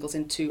golden eagles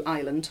into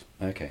Ireland.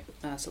 Okay.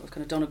 Sort of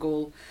kind of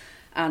Donegal.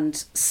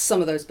 And some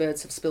of those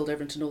birds have spilled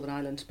over into Northern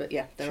Ireland, but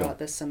yeah,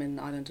 there's some in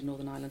Ireland and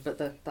Northern Ireland, but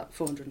that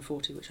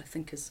 440, which I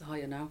think is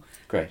higher now,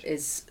 great,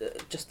 is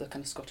just the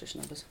kind of Scottish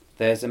numbers.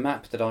 There's a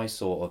map that I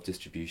saw of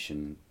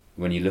distribution.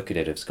 When you look at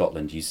it of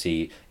Scotland, you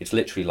see it's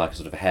literally like a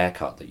sort of a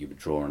haircut that you would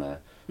draw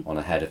on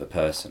a head of a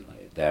person.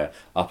 They're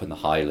up in the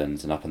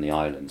Highlands and up in the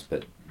islands,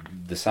 but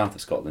the south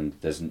of Scotland,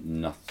 there's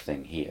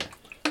nothing here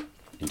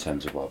in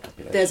terms of wild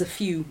population. There's a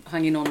few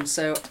hanging on.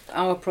 So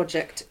our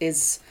project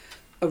is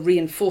a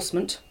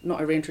reinforcement, not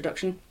a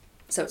reintroduction.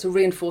 So it's a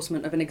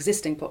reinforcement of an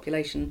existing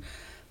population,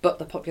 but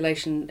the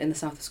population in the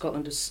south of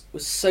Scotland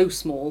was so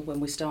small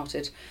when we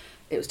started,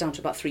 it was down to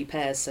about 3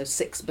 pairs, so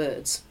 6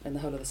 birds in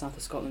the whole of the south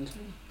of Scotland.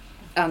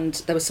 And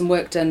there was some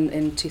work done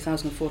in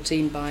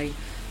 2014 by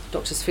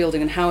Doctors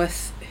Fielding and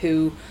Howarth,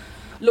 who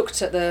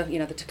looked at the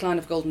decline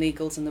of golden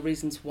eagles and the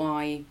reasons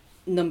why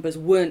numbers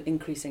weren't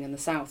increasing in the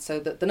south.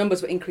 So that the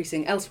numbers were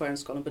increasing elsewhere in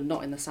Scotland, but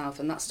not in the south.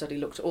 And that study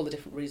looked at all the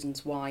different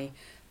reasons why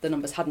the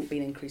numbers hadn't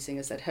been increasing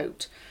as they'd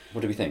hoped.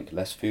 What do we think?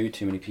 Less food,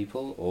 too many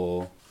people,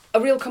 or?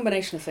 A real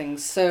combination of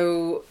things.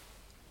 So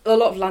a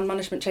lot of land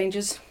management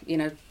changes,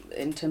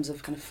 in terms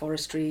of kind of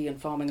forestry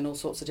and farming and all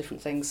sorts of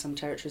different things. Some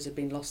territories have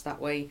been lost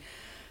that way.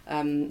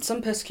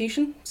 Some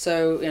persecution.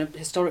 So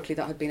historically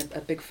that had been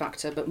a big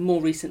factor, but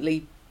more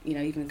recently,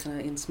 even kind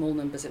of in small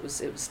numbers, it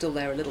was still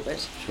there a little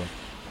bit. Sure.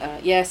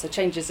 So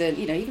changes in,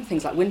 even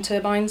things like wind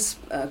turbines.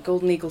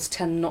 Golden eagles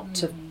tend not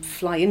to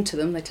fly into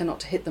them, they tend not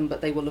to hit them,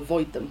 but they will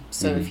avoid them.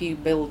 So if you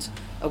build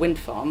a wind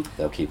farm,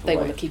 they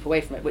want to keep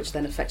away from it, which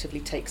then effectively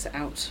takes it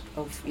out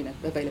of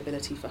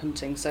availability for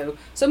hunting. So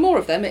more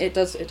of them, it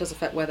does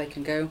affect where they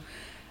can go.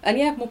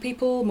 And more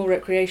people, more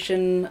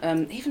recreation,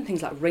 even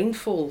things like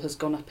rainfall has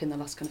gone up in the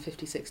last kind of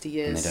 50, 60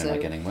 years. And they don't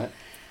like getting wet?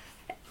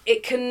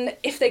 It can,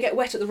 if they get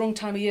wet at the wrong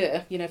time of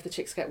year, if the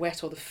chicks get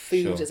wet or the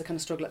food is a kind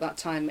of struggle at that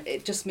time,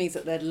 it just means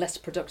that they're less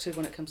productive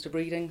when it comes to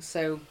breeding.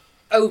 So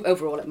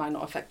overall it might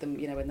not affect them,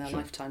 in their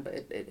lifetime, but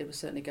it was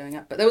certainly going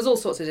up. But there was all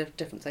sorts of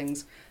different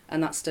things,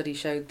 and that study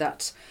showed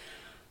that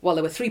while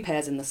there were 3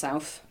 pairs in the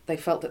south, they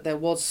felt that there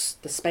was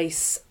the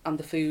space and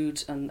the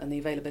food and the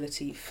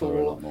availability for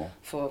a lot more.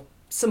 For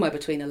somewhere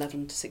between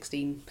 11 to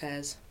 16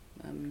 pairs.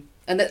 And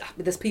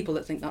there's people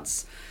that think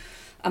that's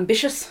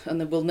ambitious,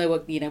 and then we'll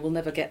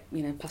never get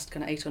past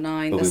kind of 8 or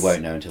 9. But we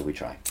won't know until we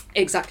try.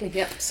 Exactly,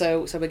 yeah.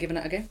 So we're giving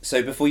it a go.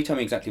 So before you tell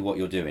me exactly what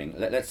you're doing,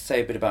 let's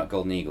say a bit about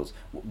golden eagles.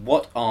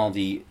 What are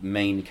the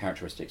main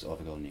characteristics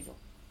of a golden eagle?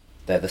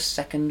 They're the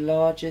second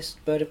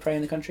largest bird of prey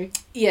in the country?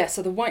 Yeah,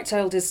 so the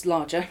white-tailed is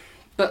larger,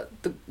 but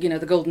the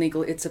golden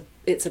eagle, it's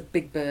a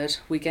big bird.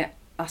 We get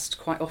asked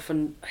quite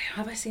often,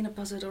 have I seen a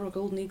buzzard or a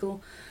golden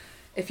eagle?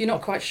 If you're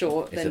not quite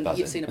sure, then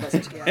you've seen a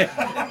buzzard.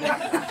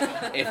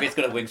 Yeah. If it's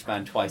got a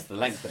wingspan twice the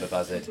length of a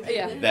buzzard,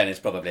 then it's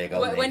probably a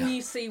golden eagle. When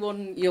you see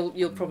one,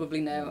 you'll probably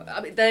know.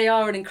 I mean, they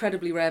are an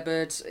incredibly rare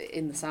bird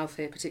in the south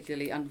here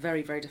particularly, and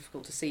very, very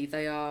difficult to see.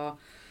 They are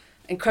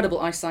incredible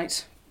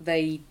eyesight.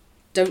 They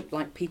don't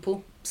like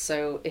people,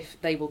 so if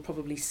they will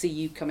probably see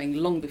you coming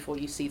long before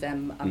you see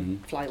them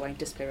and fly away,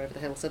 disappear over the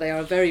hill. So they are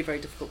a very,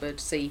 very difficult bird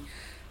to see.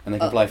 And they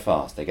can fly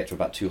fast. They get to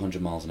about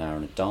 200 miles an hour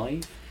in a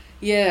dive.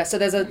 Yeah, so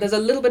there's a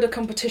little bit of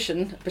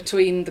competition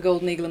between the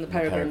golden eagle and the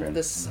peregrine.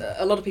 There's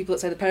a lot of people that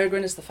say the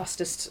peregrine is the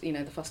fastest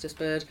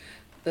bird.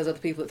 There's other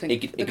people that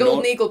think the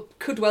golden eagle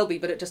could well be,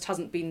 but it just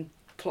hasn't been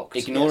clocked.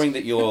 Ignoring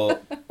that you're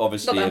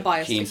obviously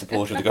a keen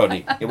supporter of the golden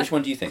eagle. Yeah, which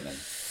one do you think then?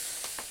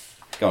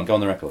 Go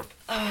on the record.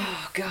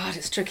 Oh God,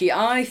 it's tricky.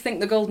 I think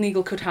the golden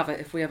eagle could have it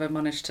if we ever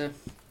manage to,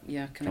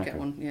 get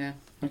one. Yeah.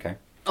 Okay.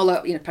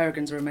 Although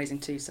peregrines are amazing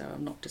too, so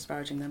I'm not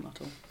disparaging them at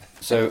all.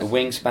 So a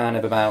wingspan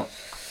of about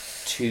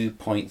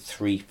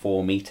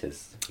 2.34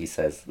 metres, he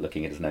says,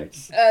 looking at his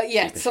notes.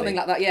 Something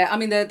like that. Yeah, I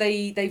mean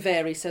they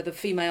vary. So the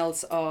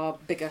females are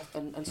bigger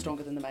and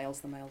stronger than the males.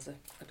 The males are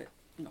a bit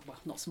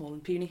not small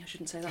and puny. I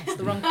shouldn't say that. That's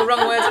the wrong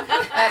word.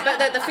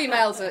 But the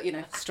females are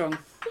strong.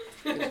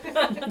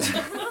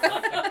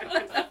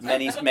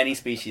 Many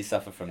species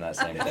suffer from that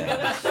same thing.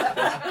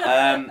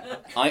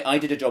 I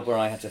did a job where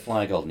I had to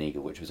fly a golden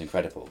eagle, which was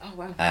incredible. Oh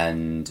wow!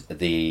 And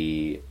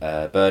the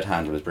bird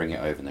handler was bringing it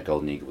over, and the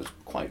golden eagle was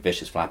quite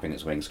vicious, flapping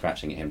its wings,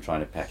 scratching at him,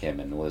 trying to peck him,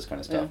 and all this kind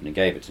of stuff. And he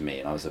gave it to me,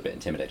 and I was a bit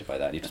intimidated by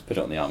that. And he just put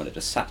it on the arm, and it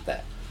just sat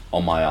there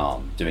on my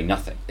arm, doing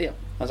nothing. Yeah.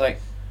 I was like,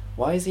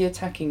 why is he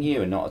attacking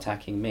you and not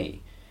attacking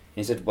me? And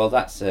he said, well,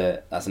 that's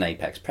an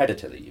apex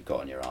predator that you've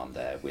got on your arm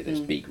there, with its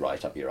beak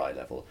right up your eye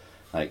level.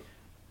 Like,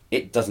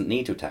 it doesn't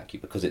need to attack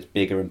you because it's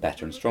bigger and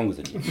better and stronger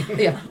than you.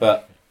 Yeah.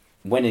 But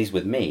when he's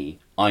with me,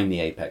 I'm the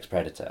apex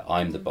predator.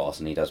 I'm the boss,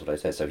 and he does what I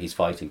say. So he's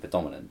fighting for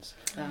dominance.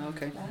 Oh,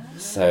 okay.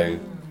 So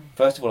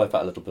first of all, I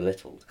felt a little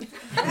belittled,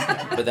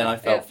 but then I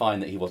felt fine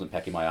that he wasn't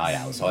pecking my eye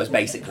out. So I was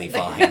basically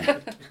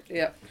fine.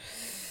 Yeah.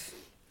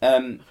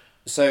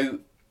 So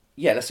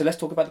let's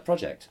talk about the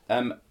project.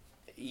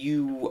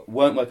 You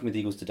weren't working with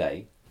eagles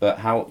today, but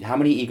how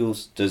many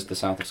eagles does the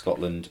South of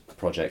Scotland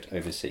project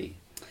oversee?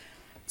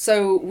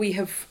 So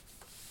we've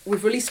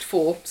released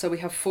 4, so we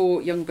have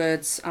 4 young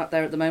birds out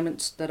there at the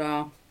moment that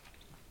are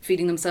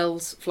feeding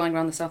themselves, flying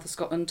around the south of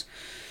Scotland.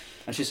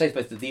 And should say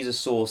both that these are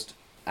sourced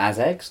as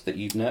eggs that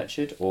you've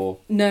nurtured, or...?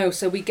 No,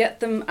 so we get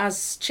them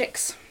as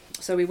chicks.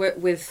 So we work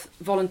with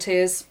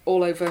volunteers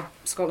all over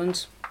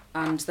Scotland,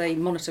 and they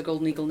monitor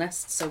golden eagle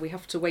nests, so we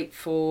have to wait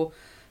for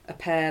a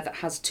pair that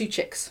has 2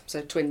 chicks,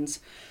 so twins.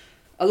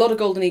 A lot of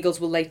golden eagles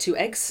will lay 2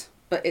 eggs,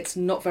 but it's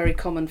not very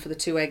common for the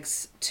 2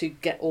 eggs to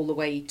get all the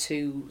way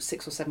to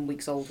 6 or 7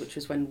 weeks old, which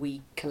is when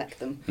we collect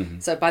them. Mm-hmm.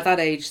 So by that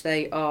age,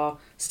 they are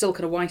still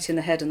kind of white in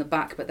the head and the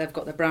back, but they've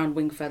got their brown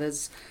wing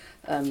feathers,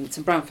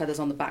 some brown feathers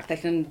on the back. They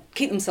can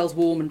keep themselves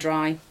warm and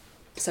dry,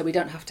 so we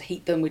don't have to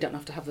heat them, we don't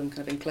have to have them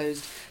kind of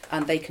enclosed,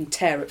 and they can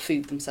tear at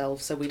food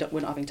themselves, so we're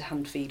not having to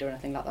hand feed or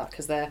anything like that,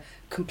 because they're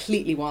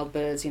completely wild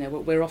birds.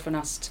 We're often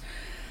asked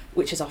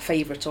which is our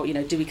favourite, or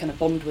do we kind of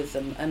bond with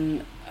them,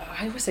 and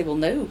I always say, well,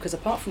 no, because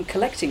apart from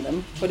collecting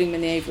them, putting them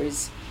in the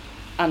aviaries,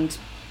 and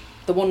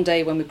the one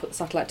day when we put the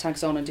satellite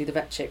tags on and do the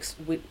vet checks,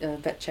 we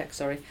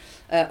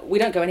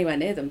don't go anywhere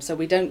near them, so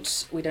we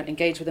don't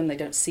engage with them. They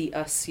don't see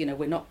us.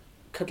 We're not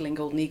cuddling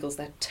golden eagles.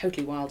 They're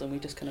totally wild, and we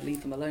just kind of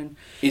leave them alone.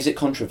 Is it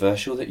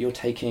controversial that you're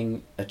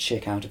taking a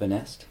chick out of a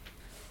nest?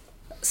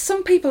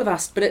 Some people have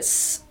asked, but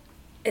it's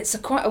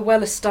quite a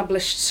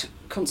well-established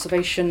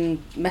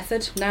conservation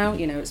method now.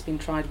 It's been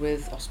tried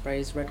with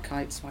ospreys, red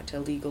kites,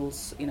 white-tailed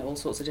eagles, all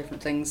sorts of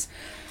different things.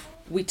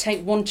 We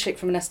take 1 chick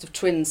from a nest of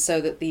twins so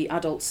that the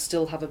adults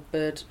still have a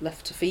bird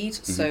left to feed,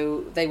 mm-hmm.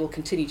 So they will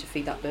continue to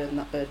feed that bird, and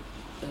that bird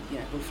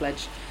will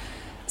fledge.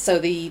 So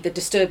the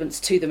disturbance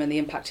to them and the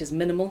impact is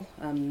minimal.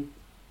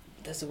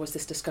 There's always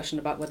this discussion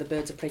about whether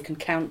birds of prey can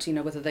count,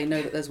 whether they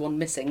know that there's one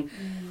missing,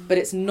 but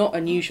it's not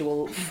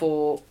unusual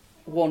for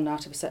 1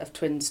 out of a set of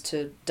twins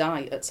to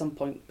die at some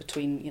point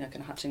between kind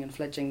of hatching and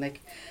fledging.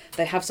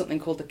 They have something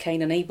called the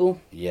Cain and Abel.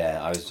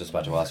 Yeah, I was just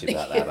about to ask you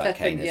about that, about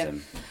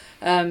Cainism.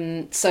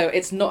 Yeah. So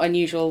it's not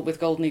unusual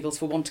with golden eagles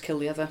for one to kill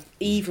the other,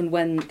 even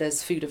when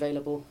there's food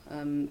available.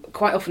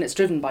 Quite often it's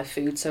driven by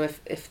food, so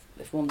if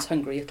one's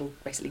hungry, it'll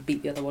basically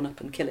beat the other one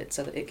up and kill it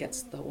so that it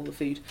gets all the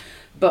food.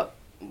 But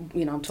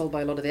I'm told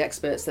by a lot of the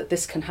experts that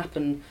this can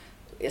happen,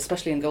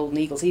 especially in golden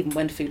eagles, even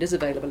when food is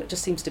available. It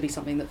just seems to be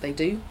something that they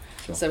do.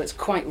 Sure. So it's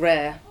quite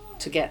rare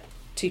to get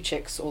 2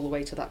 chicks all the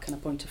way to that kind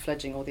of point of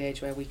fledging, or the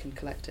age where we can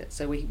collect it.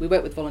 So we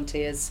work with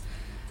volunteers,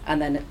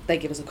 and then they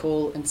give us a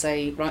call and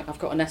say, right, I've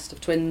got a nest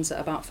of twins at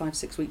about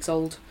 5-6 weeks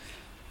old.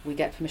 We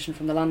get permission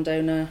from the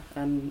landowner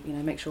and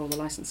make sure all the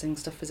licensing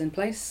stuff is in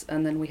place,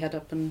 and then we head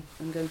up and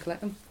go and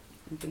collect them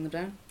and bring them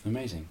down.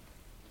 Amazing.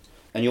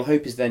 And your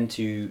hope is then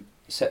to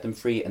set them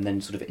free and then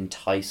sort of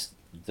entice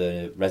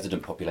the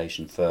resident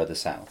population further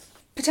south?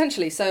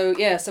 Potentially. So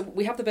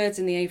we have the birds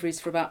in the aviaries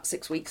for about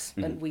 6 weeks,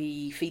 mm-hmm. and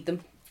we feed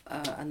them,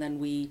 and then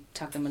we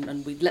tag them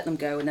and we let them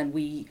go, and then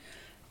we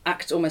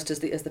act almost as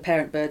the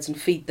parent birds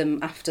and feed them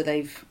after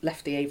they've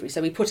left the aviary.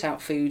 So we put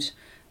out food,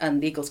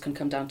 and the eagles can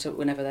come down to it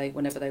whenever they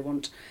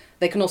want.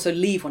 They can also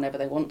leave whenever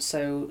they want.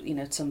 So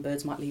some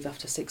birds might leave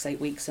after 6-8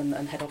 weeks and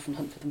head off and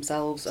hunt for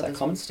themselves. Is that others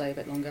common? will stay a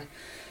bit longer.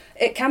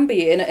 It can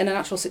be in a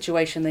natural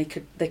situation. They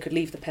could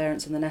leave the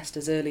parents in the nest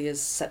as early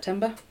as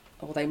September,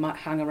 or they might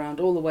hang around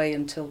all the way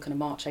until kind of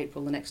March,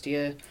 April the next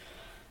year.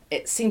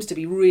 It seems to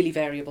be really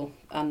variable,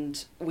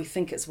 and we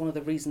think it's one of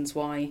the reasons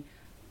why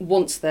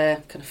once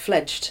they're kind of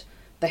fledged,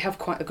 they have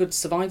quite a good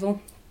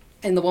survival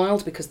in the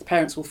wild because the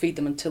parents will feed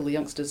them until the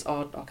youngsters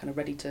are kind of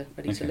ready to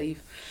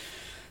leave.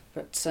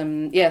 But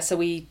so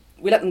we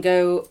let them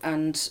go,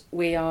 and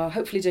we are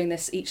hopefully doing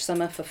this each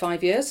summer for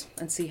 5 years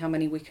and see how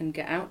many we can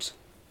get out.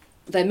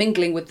 They're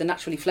mingling with the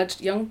naturally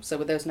fledged young, so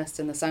with those nests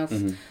in the south,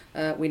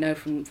 we know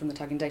from the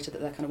tagging data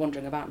that they're kind of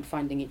wandering about and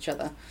finding each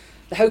other.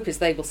 The hope is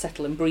they will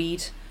settle and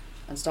breed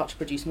and start to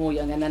produce more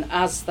young, and then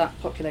as that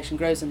population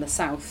grows in the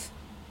south,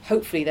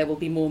 hopefully there will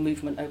be more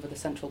movement over the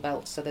central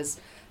belt. So there's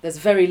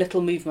very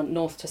little movement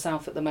north to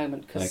south at the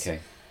moment because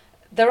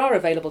there are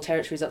available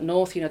territories up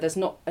north. There's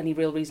not any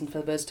real reason for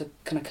the birds to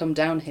kind of come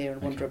down here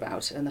and wander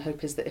about, and the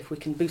hope is that if we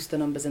can boost the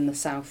numbers in the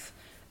south,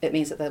 it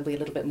means that there'll be a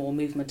little bit more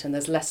movement and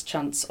there's less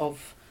chance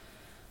of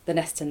the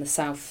nests in the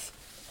south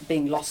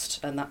being lost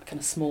and that kind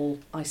of small,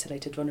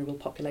 isolated, vulnerable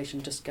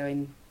population just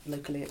going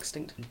locally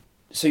extinct.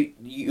 So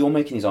you're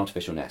making these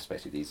artificial nests,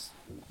 basically, these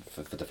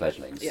for the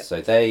fledglings. Yep.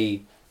 So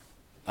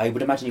I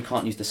would imagine you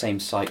can't use the same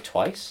site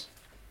twice,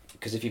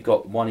 because if you've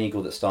got one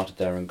eagle that started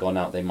there and gone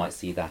out, they might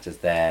see that as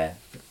their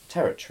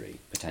territory,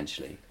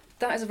 potentially.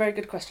 That is a very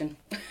good question.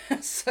 Great,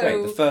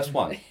 the first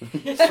one.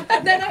 no,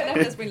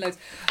 there's been loads.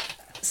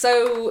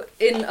 So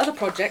in other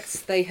projects,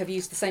 they have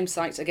used the same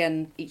site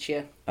again each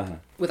year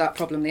without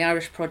problem. The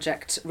Irish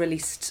project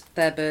released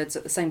their birds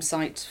at the same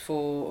site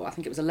for, I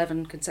think it was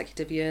 11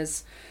 consecutive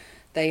years.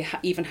 They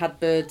even had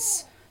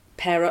birds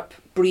pair up,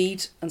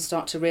 breed, and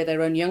start to rear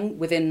their own young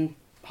within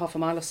half a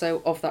mile or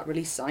so of that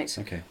release site.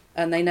 Okay.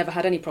 And they never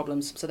had any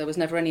problems. So there was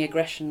never any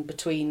aggression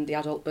between the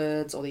adult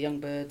birds or the young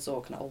birds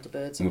or kind of older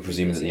birds. And we're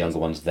presuming that the younger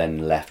ones then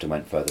left and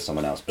went further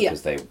somewhere else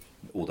because they,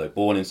 although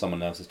born in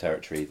someone else's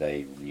territory,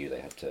 they knew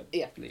they had to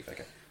leave.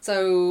 Okay.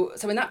 So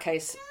in that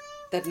case,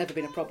 there'd never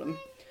been a problem.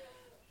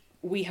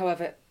 We,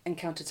 however,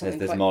 encountered something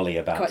there's Molly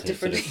about quite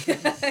different.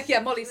 Sort of yeah,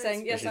 Molly's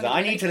saying, yes.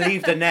 I need to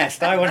leave the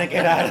nest. I want to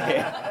get out of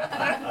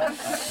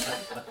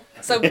here.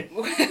 So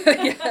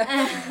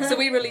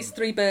we released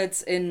 3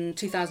 birds in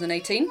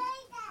 2018.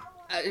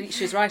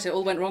 She's right, it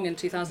all went wrong in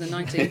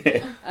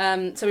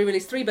 2019. So we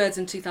released 3 birds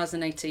in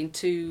 2018,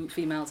 2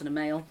 females and a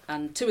male,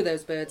 and 2 of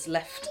those birds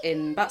left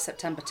in about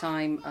September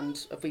time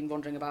and have been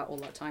wandering about all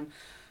that time.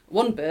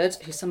 One bird,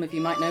 who some of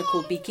you might know,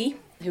 called Beaky,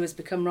 who has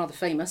become rather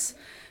famous,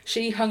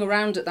 she hung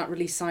around at that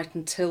release site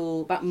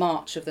until about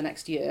March of the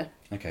next year.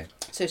 Okay.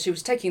 So she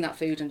was taking that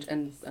food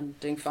and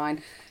doing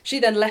fine. She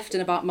then left in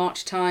about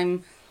March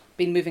time,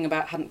 been moving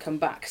about, hadn't come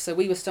back. So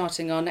we were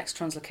starting our next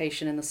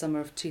translocation in the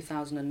summer of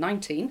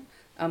 2019,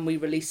 and we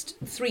released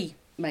 3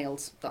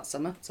 males that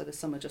summer, so this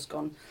summer just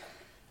gone.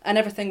 And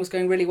everything was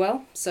going really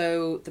well.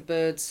 So the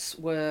birds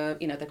were,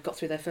 they'd got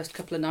through their first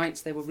couple of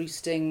nights, they were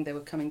roosting, they were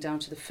coming down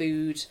to the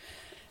food.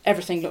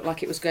 Everything looked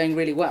like it was going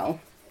really well.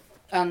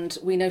 And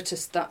we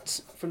noticed that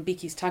from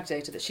Beaky's tag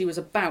data that she was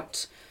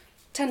about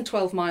 10,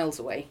 12 miles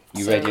away.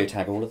 You radio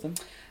tag all of them?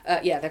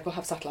 Yeah, they will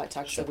have satellite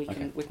tags, so we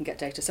can get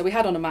data. So we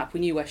had on a map,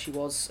 we knew where she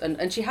was,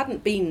 and she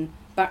hadn't been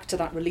back to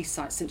that release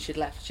site since she'd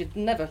left. She'd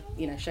never,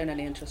 shown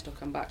any interest or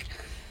come back.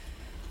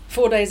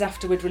 4 days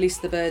after we'd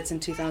released the birds in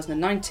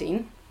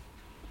 2019,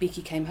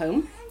 Beaky came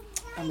home,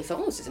 and we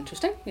thought, this is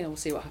interesting. We'll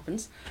see what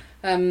happens.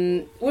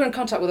 We're in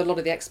contact with a lot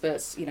of the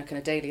experts, kind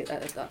of daily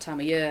at that time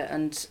of year,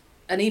 and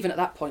even at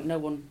that point, no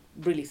one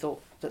really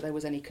thought that there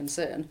was any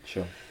concern.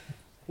 Sure.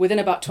 Within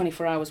about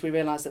 24 hours, we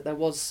realised that there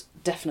was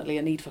definitely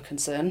a need for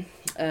concern.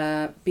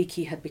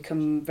 Beaky had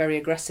become very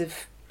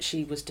aggressive.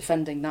 She was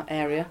defending that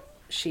area.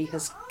 She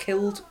has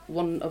killed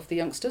one of the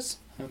youngsters,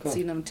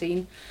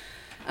 C19,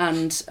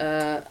 and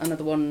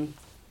another one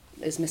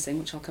is missing,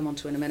 which I'll come on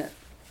to in a minute.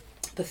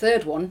 The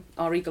third one,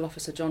 our Eagle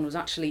Officer John, was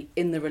actually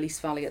in the release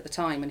valley at the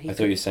time. And I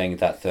thought you were saying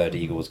that third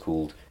eagle was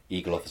called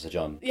Eagle Officer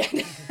John. Yeah.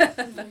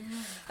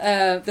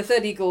 The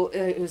third eagle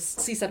was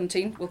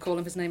C17, we'll call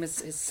him. His name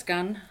is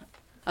Scan.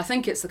 I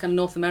think it's the kind of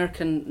North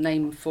American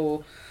name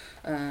for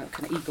kind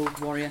of eagle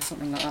warrior,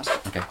 something like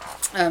that. Okay.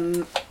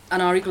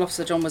 And our Eagle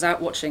Officer John was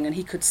out watching, and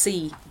he could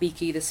see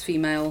Beaky, this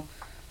female,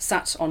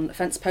 sat on a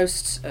fence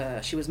post.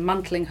 She was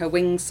mantling her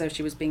wings, so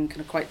she was being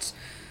kind of quite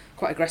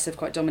aggressive,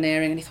 quite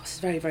domineering, and he thought this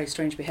is very, very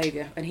strange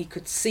behaviour. And he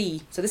could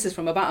see, so this is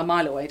from about a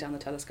mile away down the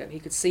telescope, he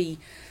could see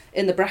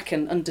in the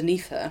bracken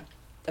underneath her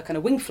a kind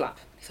of wing flap.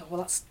 He thought,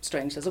 well, that's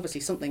strange, there's obviously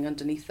something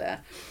underneath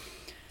there.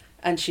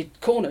 And she'd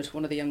cornered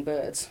one of the young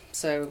birds.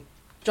 So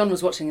John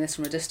was watching this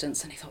from a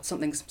distance, and he thought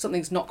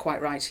something's not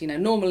quite right.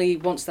 Normally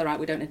once they're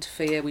out, we don't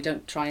interfere, we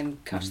don't try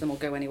and catch them or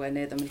go anywhere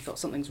near them, and he thought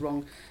something's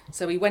wrong.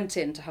 So he went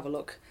in to have a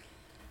look,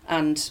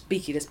 and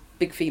Beaky, this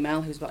big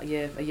female who's about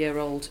a year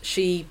old,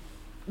 she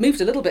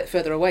moved a little bit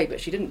further away, but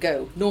she didn't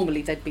go.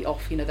 Normally they'd be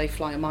off, they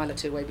fly a mile or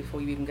 2 away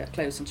before you even get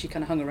close, and she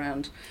kind of hung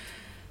around.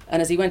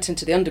 And as he went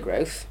into the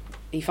undergrowth,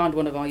 he found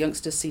one of our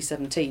youngsters,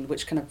 C17,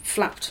 which kind of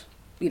flapped,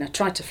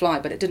 tried to fly,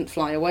 but it didn't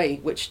fly away,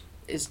 which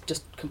is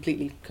just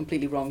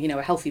completely wrong.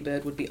 A healthy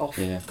bird would be off,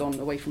 gone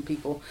away from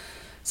people.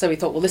 So he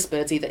thought, well, this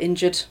bird's either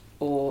injured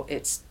or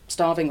it's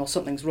starving or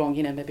something's wrong,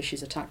 maybe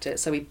she's attacked it.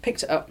 So he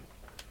picked it up,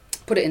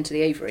 put it into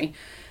the aviary,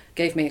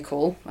 gave me a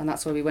call, and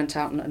that's where we went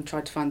out and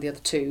tried to find the other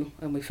two,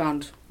 and we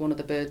found one of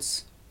the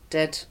birds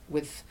dead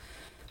with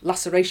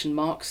laceration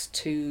marks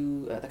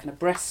to the kind of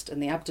breast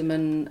and the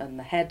abdomen and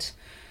the head,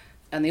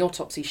 and the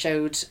autopsy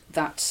showed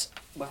that,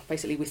 well,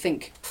 basically we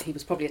think he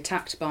was probably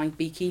attacked by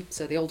Beaky.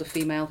 So the older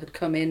female had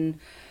come in,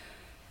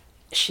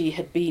 she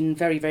had been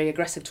very, very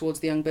aggressive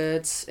towards the young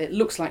birds. It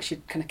looks like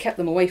she'd kind of kept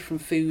them away from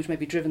food,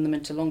 maybe driven them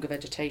into longer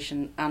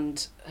vegetation,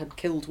 and had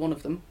killed one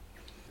of them.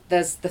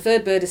 The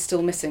third bird is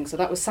still missing, so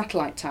that was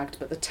satellite tagged,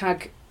 but the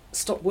tag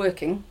stopped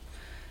working,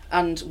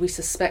 and we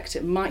suspect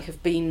it might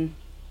have been...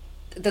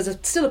 There's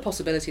still a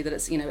possibility that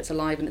it's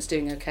alive and it's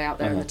doing okay out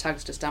there, and the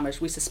tag's just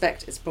damaged. We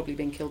suspect it's probably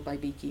been killed by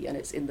Beaky, and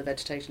it's in the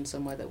vegetation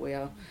somewhere that we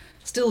are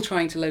still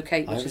trying to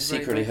locate. I was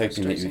secretly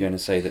hoping that you were going to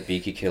say that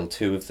Beaky killed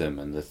two of them,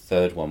 and the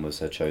third one was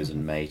her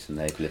chosen mate, and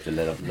they'd lived a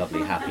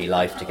lovely, happy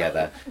life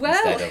together.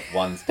 Instead of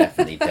one's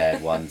definitely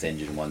dead, one's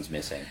injured, and one's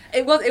missing.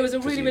 It was a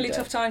really, really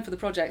tough time for the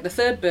project. The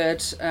third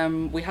bird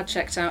we had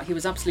checked out. He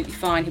was absolutely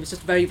fine. He was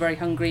just very, very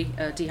hungry,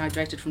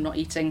 dehydrated from not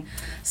eating.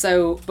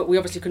 But we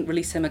obviously couldn't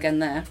release him again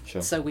there.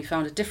 Sure. So we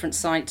found a different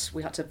site.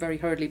 We had to very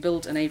hurriedly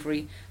build an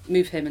aviary,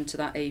 move him into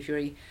that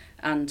aviary,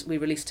 and we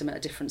released him at a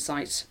different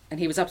site, and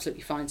he was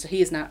absolutely fine. So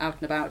he is now out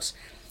and about.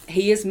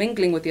 He is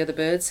mingling with the other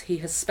birds. He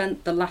has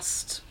spent the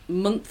last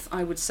month,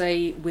 I would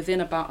say,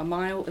 within about a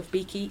mile of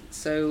Beaky,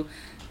 so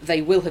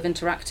they will have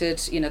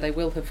interacted, they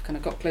will have kind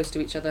of got close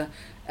to each other,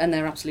 and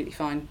they're absolutely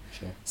fine.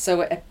 Sure.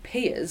 So it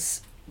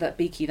appears that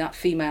Beaky, that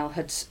female,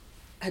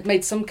 had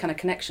made some kind of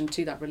connection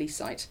to that release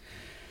site.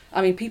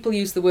 I mean, people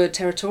use the word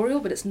territorial,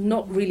 but it's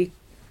not really...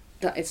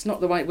 that it's not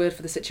the right word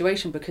for the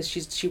situation, because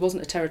she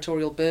wasn't a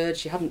territorial bird.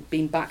 She hadn't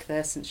been back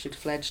there since she'd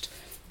fledged.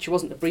 She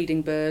wasn't a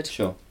breeding bird.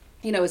 Sure.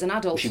 As an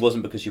adult. She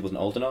wasn't because she wasn't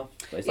old enough?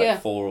 It's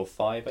like 4 or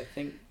 5, I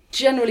think?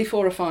 Generally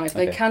 4 or 5.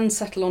 Okay. They can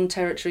settle on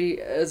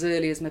territory as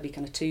early as maybe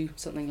kind of 2,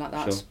 something like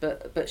that. Sure.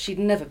 But she'd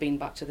never been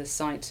back to this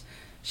site.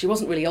 She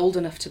wasn't really old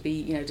enough to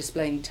be,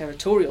 displaying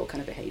territorial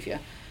kind of behaviour.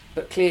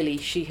 But clearly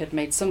she had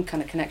made some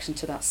kind of connection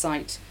to that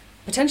site,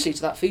 potentially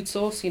to that food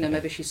source.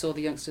 Maybe she saw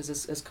the youngsters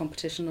as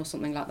competition or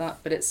something like that.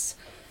 But it's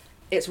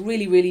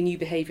really, really new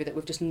behaviour that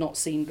we've just not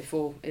seen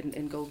before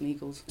in golden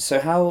eagles. So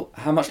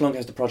how much longer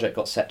has the project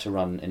got set to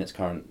run in its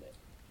current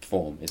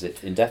form? Is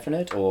it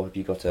indefinite, or have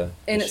you got a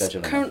in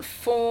schedule? Its current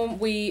form,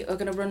 we are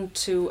going to run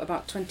to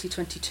about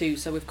 2022,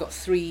 so we've got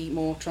 3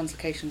 more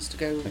translocations to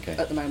go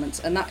at the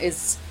moment, and that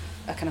is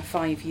a kind of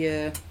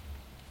 5-year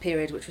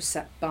period which was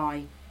set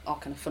by our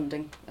kind of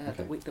funding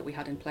that we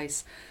had in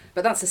place.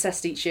 But that's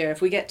assessed each year.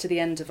 If we get to the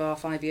end of our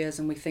 5 years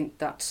and we think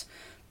that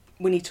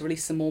we need to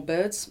release some more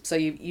birds, so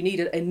you need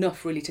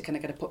enough really to kind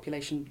of get a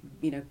population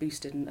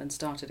boosted and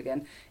started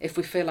again. If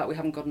we feel like we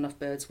haven't got enough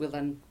birds, we'll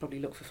then probably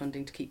look for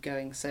funding to keep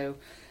going. So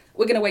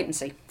we're going to wait and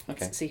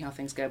see how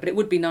things go. But it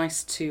would be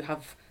nice to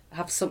have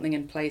something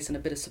in place and a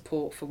bit of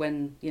support for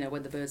when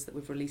the birds that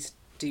we've released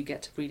do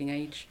get to breeding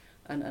age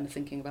and are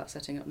thinking about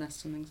setting up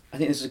nests and things. I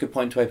think this is a good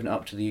point to open it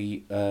up to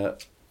the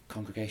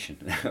congregation,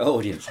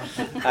 audience.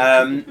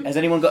 Has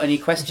anyone got any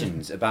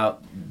questions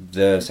about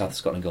the South of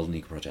Scotland Golden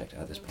Eagle project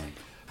at this point?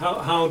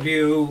 How do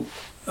you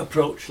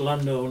approach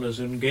landowners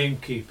and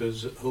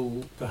gamekeepers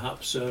who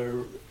perhaps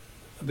are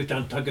a bit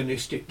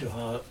antagonistic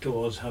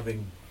towards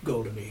having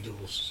golden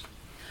eagles?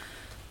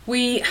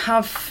 We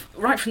have,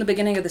 right from the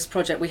beginning of this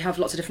project, we have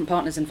lots of different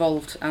partners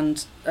involved,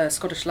 and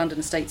Scottish Land and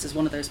Estates is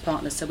one of those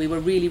partners. So we were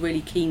really,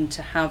 really keen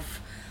to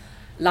have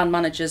land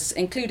managers,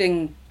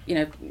 including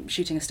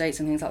shooting estates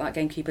and things like that,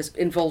 gamekeepers,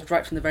 involved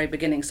right from the very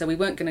beginning. So we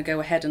weren't going to go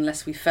ahead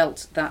unless we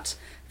felt that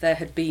there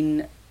had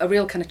been a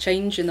real kind of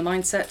change in the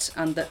mindset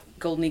and that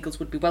golden eagles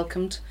would be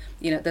welcomed.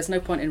 There's no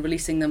point in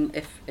releasing them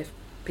if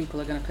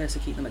people are going to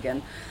persecute them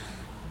again.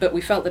 But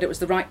we felt that it was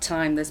the right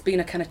time. There's been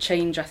a kind of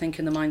change, I think,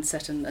 in the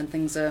mindset, and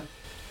things are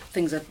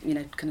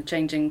kind of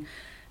changing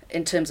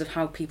in terms of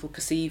how people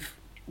perceive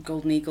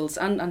golden eagles.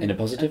 And in a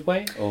positive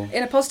way? Or?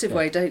 In a positive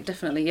way,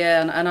 definitely,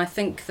 yeah. And I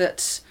think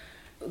that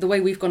the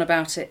way we've gone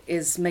about it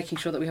is making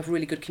sure that we have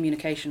really good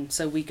communication.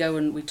 So we go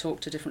and we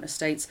talk to different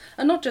estates,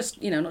 and not just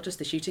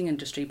the shooting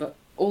industry, but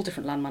all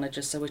different land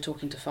managers. So we're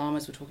talking to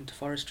farmers, we're talking to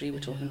forestry, we're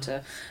talking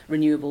to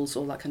renewables,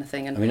 all that kind of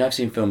thing. And I've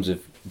seen films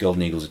of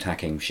golden eagles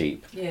attacking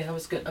sheep. Yeah, I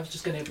was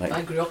just going to.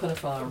 I grew up on a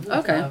farm.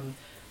 Okay.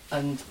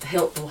 And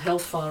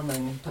health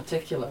farming in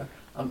particular.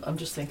 I'm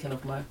just thinking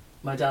of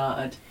my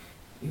dad,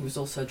 who was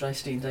also a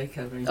Dry-Steen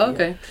Dyker.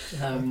 Okay.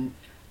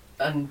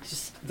 And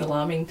just the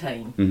lambing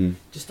time,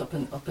 just up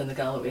in the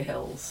Galloway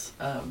Hills.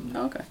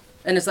 Okay.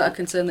 And is that a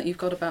concern that you've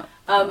got about?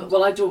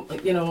 Well, I don't.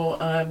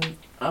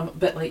 I'm a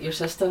bit like your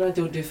sister. I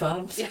don't do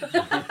farms. Yeah.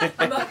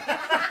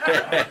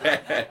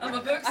 I'm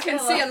a bookseller. I can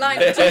see a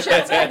line of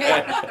t-shirts going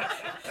in.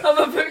 I'm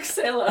a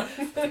bookseller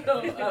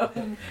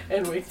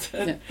in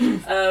Wigton.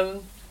 Yeah.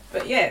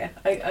 But yeah,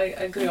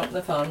 I grew up on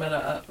the farm, and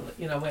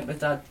I went with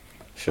Dad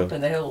up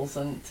in the hills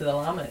and to the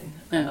lambing.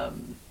 Yeah.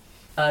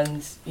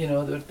 And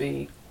there would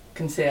be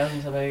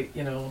concerns about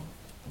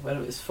whether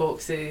it was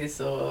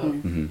foxes or,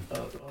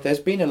 There's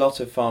been a lot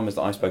of farmers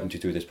that I've spoken to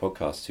through this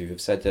podcast who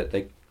have said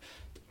that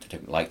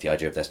don't like the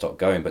idea of their stock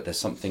going, but there's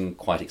something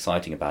quite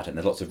exciting about it, and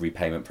there's lots of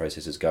repayment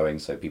processes going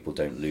so people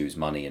don't lose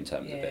money in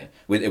terms of it.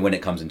 When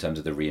it comes in terms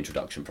of the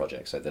reintroduction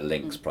project, so the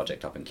Lynx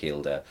project up in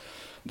Kielder,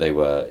 they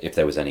were, if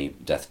there was any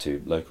death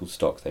to local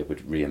stock, they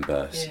would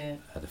reimburse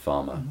the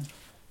farmer.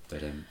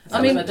 But,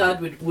 I mean, my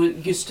dad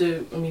used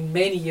to,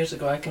 many years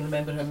ago, I can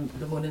remember him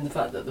bemoaning the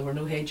fact that there were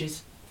no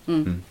hedges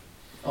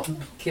up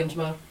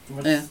Cairnsmore.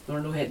 There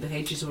were no the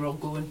hedges were all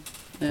going.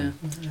 Yeah,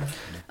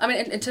 I mean,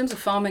 in terms of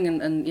farming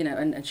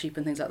and sheep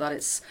and things like that,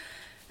 it's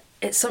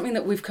something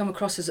that we've come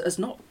across as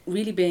not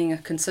really being a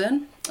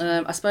concern.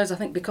 I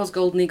think because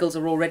golden eagles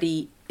are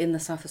already in the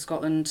south of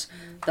Scotland,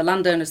 the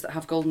landowners that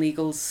have golden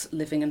eagles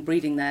living and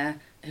breeding there,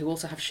 who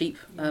also have sheep,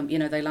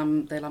 they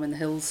lamb in the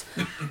hills.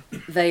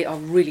 They are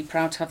really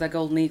proud to have their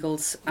golden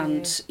eagles,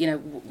 and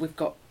we've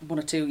got one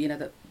or two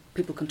that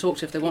people can talk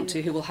to if they want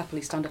to, who will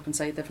happily stand up and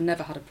say they've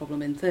never had a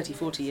problem in 30,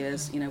 40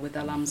 years, with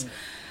their lambs.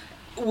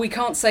 We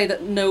can't say that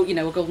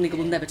a golden eagle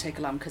will never take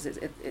a lamb, because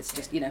it's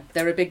just,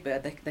 they're a big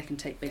bird, they can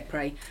take big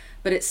prey.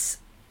 But it's,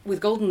 with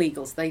golden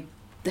eagles, they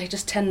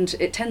just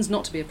tends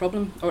not to be a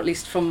problem, or at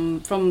least from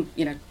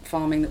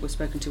farming that we've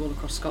spoken to all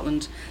across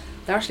Scotland,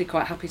 they're actually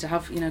quite happy to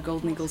have,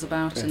 golden eagles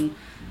about. Yeah. And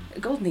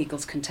golden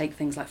eagles can take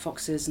things like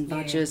foxes and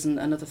badgers and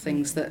other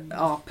things that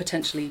are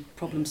potentially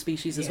problem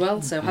species as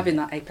well. So having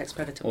that apex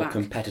predator or back. Or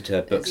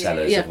competitor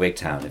booksellers of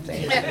Wigtown, if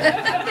they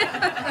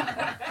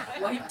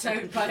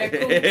Whitetown by a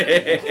gold.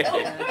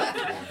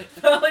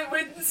 Well, it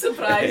wouldn't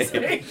surprise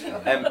me.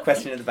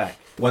 Question in the back.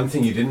 One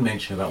thing you didn't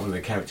mention about one of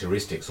the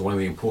characteristics, or one of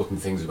the important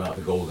things about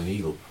the golden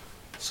eagle,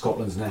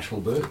 Scotland's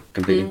national bird.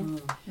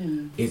 Completely.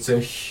 It's a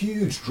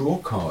huge draw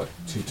card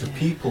to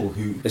people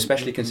who...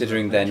 Especially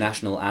considering their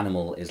national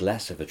animal is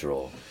less of a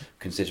draw,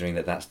 considering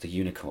that's the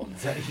unicorn.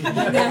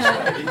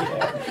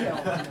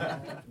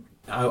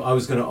 I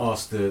was going to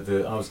ask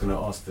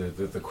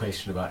the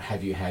question about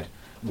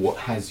what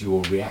has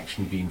your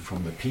reaction been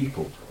from the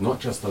people, not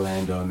just the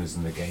landowners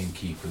and the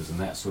gamekeepers and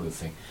that sort of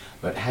thing,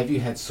 but have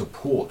you had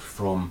support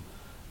from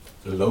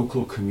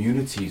local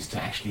communities to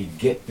actually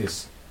get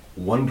this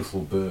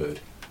wonderful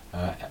bird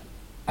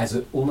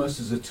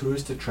almost as a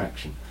tourist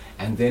attraction?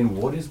 And then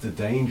what is the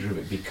danger of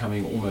it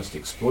becoming almost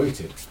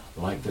exploited,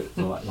 like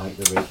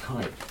the red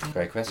kite?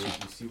 Great question.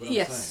 You see what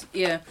Yes, I'm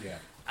saying? Yeah.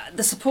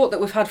 The support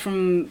that we've had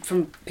from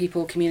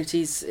people,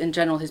 communities in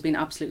general, has been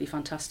absolutely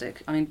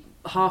fantastic. I mean,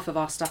 half of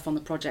our staff on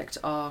the project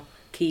are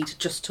keyed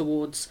just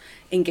towards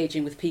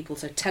engaging with people,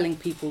 so telling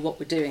people what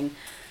we're doing.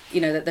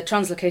 That the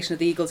translocation of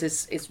the eagles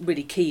is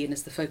really key and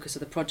is the focus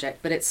of the project,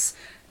 but it's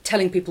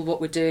telling people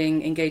what we're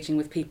doing, engaging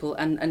with people,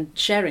 and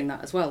sharing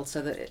that as well,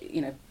 so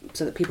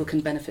that people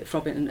can benefit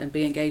from it and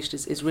be engaged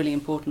is really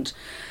important.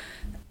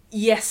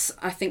 Yes,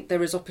 I think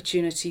there is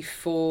opportunity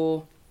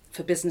for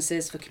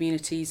businesses, for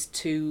communities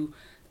to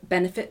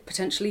benefit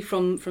potentially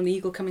from the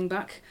eagle coming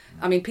back.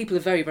 I mean, people are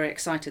very, very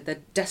excited. They're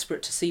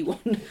desperate to see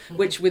one,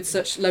 which with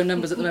such low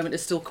numbers at the moment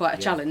is still quite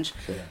a challenge.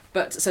 Sure.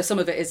 But so some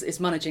of it is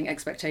managing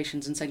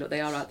expectations and saying, look,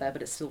 they are out there,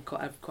 but it's still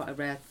quite a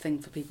rare thing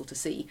for people to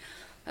see.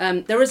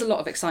 There is a lot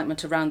of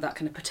excitement around that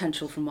kind of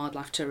potential from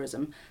wildlife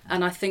tourism,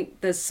 and I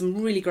think there's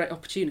some really great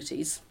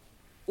opportunities.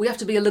 We have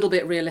to be a little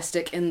bit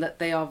realistic in that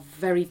they are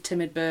very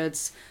timid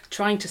birds.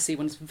 Trying to see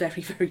one is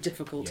very, very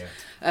difficult.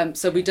 Yeah.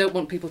 So we don't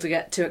want people to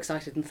get too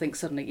excited and think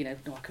suddenly, I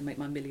can make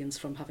my millions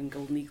from having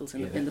golden eagles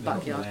in the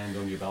backyard. Land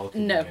on your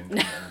balcony. No.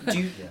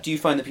 Do you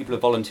find that people are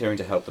volunteering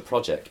to help the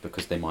project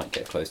because they might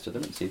get close to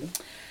them and see them?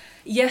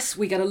 Yes,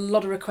 we get a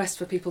lot of requests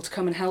for people to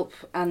come and help,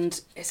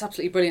 and it's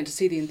absolutely brilliant to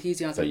see the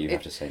enthusiasm. But you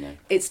have to say no.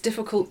 It's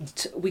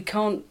difficult. We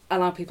can't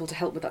allow people to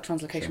help with that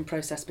translocation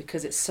process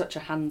because it's such a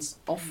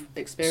hands-off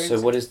experience.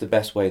 So what is the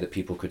best way that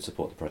people could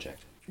support the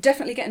project?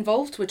 Definitely get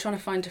involved. We're trying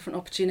to find different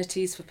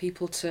opportunities for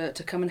people to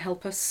come and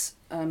help us,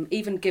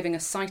 even giving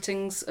us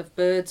sightings of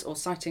birds or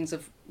sightings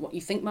of what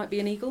you think might be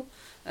an eagle.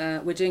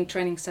 We're doing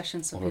training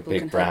sessions so people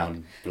can help. Or a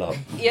big brown blob.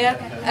 Yeah,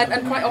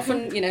 and quite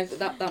often,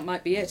 that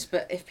might be it.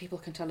 But if people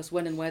can tell us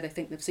when and where they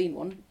think they've seen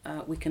one,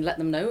 we can let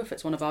them know. If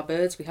it's one of our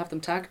birds, we have them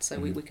tagged, so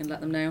we can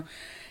let them know.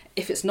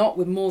 If it's not,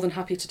 we're more than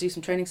happy to do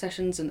some training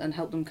sessions and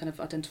help them kind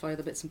of identify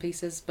the bits and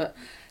pieces. But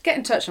get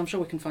in touch, I'm sure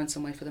we can find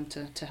some way for them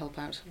to help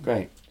out.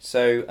 Great.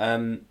 So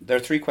there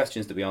are 3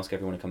 questions that we ask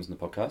everyone who comes on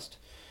the podcast.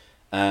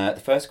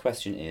 The first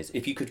question is,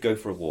 if you could go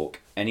for a walk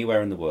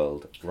anywhere in the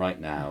world right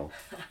now,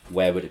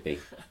 where would it be?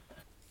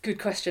 Good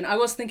question. I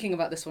was thinking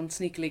about this one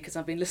sneakily because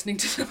I've been listening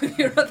to some of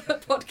your other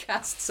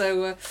podcasts.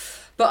 So,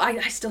 but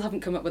I still haven't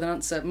come up with an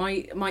answer.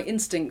 My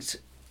instinct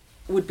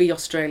would be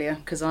Australia,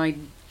 because I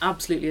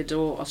absolutely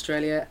adore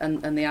Australia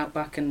and the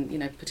outback, and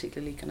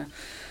particularly kind of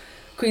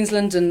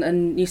Queensland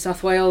and New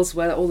South Wales,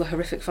 where all the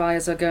horrific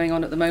fires are going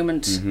on at the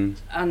moment.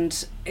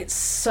 And it's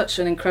such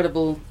an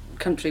incredible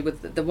country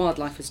with the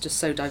wildlife is just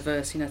so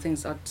diverse.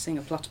 Seeing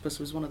a platypus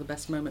was one of the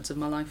best moments of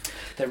my life.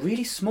 They're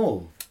really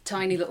small,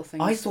 tiny little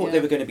things. I thought they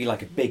were going to be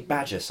like a big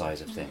badger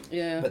size of thing.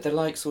 Yeah, but they're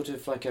like sort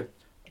of like a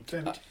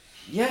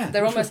Yeah.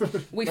 They're almost...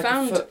 We like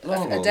found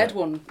a dead like...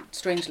 one,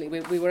 strangely.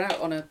 We were out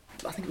on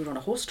I think we were on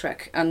a horse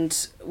trek,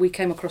 and we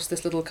came across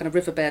this little kind of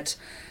riverbed,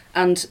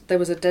 and there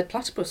was a dead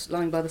platypus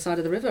lying by the side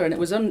of the river, and it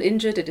was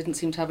uninjured. It didn't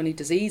seem to have any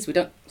disease. We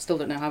still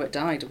don't know how it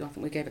died. I think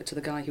we gave it to the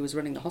guy who was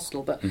running the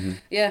hostel, but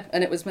yeah,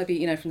 and it was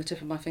maybe, from the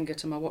tip of my finger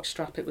to my watch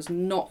strap. It was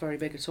not very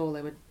big at all.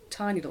 They were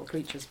tiny little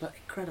creatures, but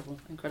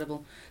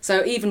incredible.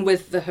 So even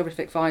with the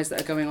horrific fires that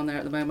are going on there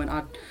at the moment,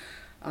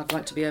 I'd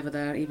like to be over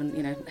there, even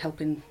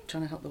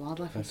trying to help the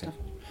wildlife and stuff.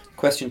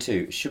 Question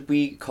 2: should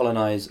we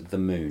colonise the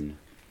moon?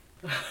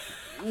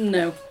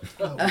 No.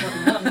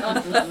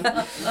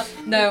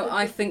 No,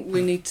 I think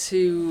we need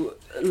to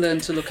learn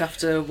to look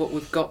after what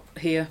we've got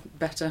here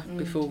better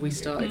before we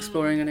start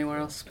exploring anywhere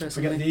else,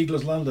 personally. Forget the eagle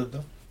has landed,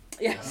 though.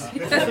 Yes.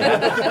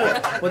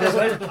 Well,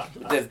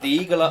 there's the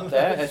eagle up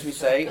there, as we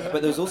say,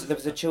 but there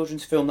was a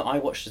children's film that I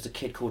watched as a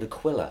kid called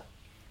Aquila.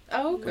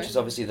 Oh, okay. Which is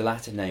obviously the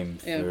Latin name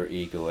for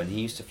eagle, and he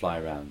used to fly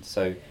around.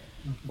 So,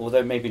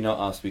 although maybe not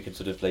us, we could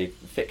sort of play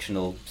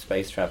fictional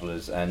space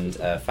travellers and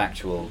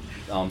factual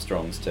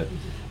Armstrongs to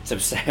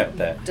stay up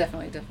there.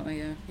 Definitely,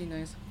 yeah. Who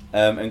knows?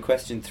 And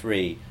question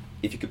 3: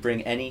 if you could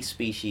bring any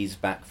species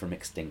back from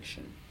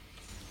extinction,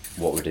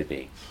 what would it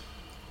be?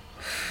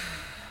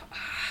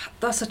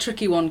 That's a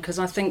tricky one, because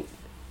I think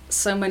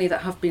so many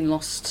that have been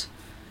lost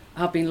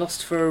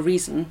for a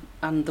reason,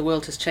 and the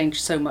world has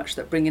changed so much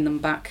that bringing them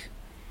back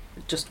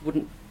just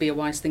wouldn't be a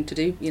wise thing to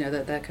do.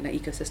 That their kind of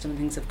ecosystem and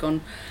things have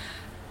gone.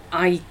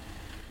 I'm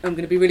going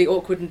to be really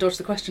awkward and dodge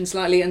the question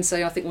slightly and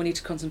say I think we need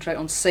to concentrate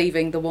on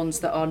saving the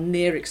ones that are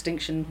near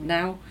extinction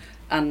now,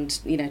 and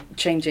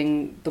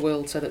changing the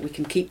world so that we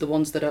can keep the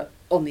ones that are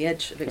on the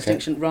edge of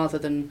extinction, rather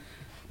than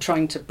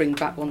trying to bring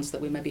back ones that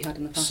we maybe had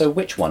in the past. So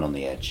which one on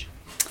the edge?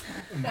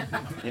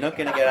 You're not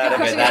going to get out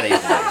of it that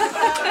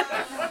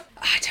easily.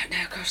 I don't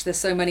know, gosh, there's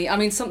so many. I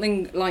mean,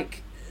 something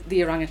like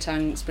the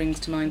orangutan springs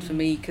to mind for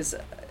me, because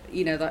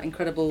that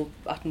incredible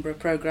Attenborough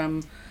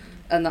programme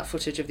and that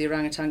footage of the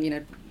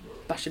orangutan,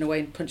 bashing away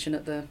and punching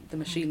at the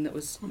machine that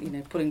was,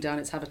 pulling down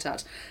its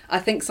habitat. I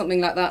think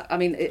something like that, I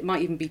mean, it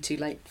might even be too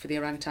late for the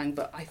orangutan,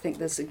 but I think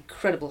there's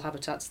incredible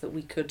habitats that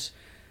we could,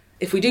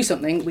 if we do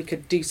something, we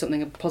could do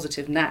something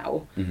positive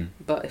now,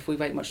 but if we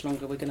wait much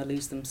longer, we're going to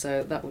lose them.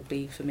 So that would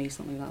be, for me,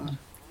 something like that.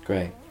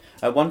 Great.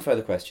 One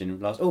further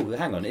question.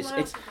 Hang on.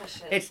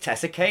 It's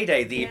Tessa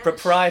Cade, the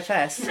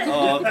proprietress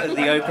of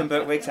the Open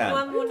Book Wigtown.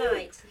 One more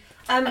night.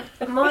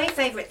 My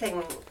favourite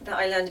thing that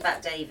I learned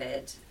about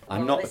David...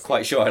 I'm not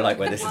quite sure I like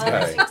where this is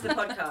going. Listening to the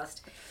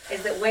podcast,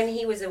 is that when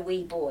he was a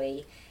wee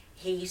boy,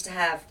 he used to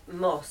have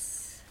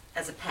moss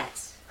as a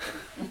pet.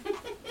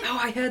 Oh,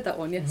 I heard that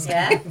one, yes.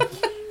 Yeah?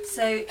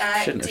 So,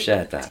 shouldn't have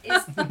shared that.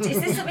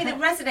 Is this something that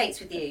resonates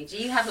with you? Do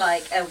you have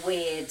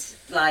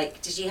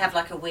did you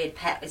have a weird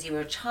pet as you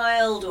were a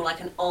child, or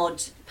an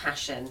odd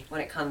passion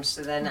when it comes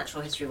to the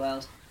natural history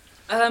world?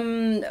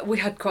 We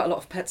had quite a lot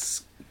of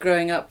pets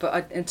growing up,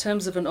 but in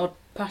terms of an odd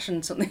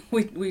passion, something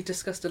we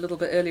discussed a little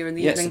bit earlier in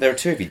the evening. Yes, so there are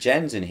two of you.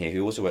 Jen's in here,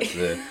 who also works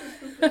for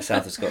the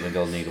South of Scotland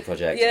Golden Eagle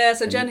Project. Yeah,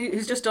 so Jen,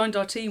 who's just joined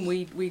our team,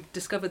 we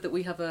discovered that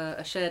we have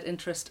a shared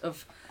interest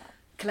of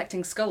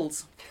collecting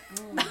skulls.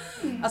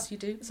 As you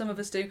do, some of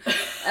us do.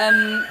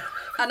 And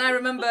I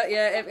remember,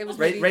 it was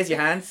really... Raise your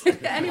hands.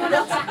 Anyone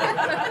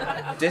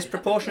else?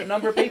 Disproportionate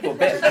number of people.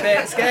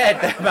 Bit scared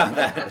about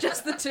that.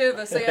 Just the two of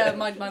us. So yeah,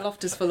 my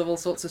loft is full of all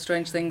sorts of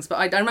strange things. But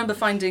I remember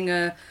finding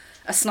a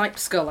snipe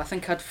skull. I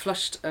think I'd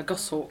flushed a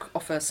goshawk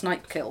off a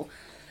snipe kill.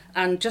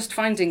 And just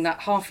finding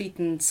that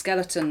half-eaten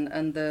skeleton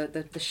and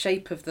the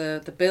shape of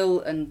the bill,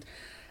 and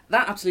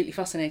that absolutely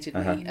fascinated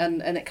me.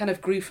 And it kind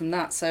of grew from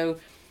that. So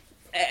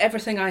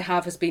everything I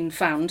have has been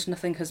found.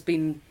 Nothing has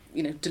been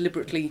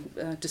deliberately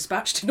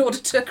dispatched in order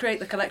to create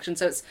the collection.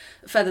 So it's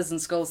feathers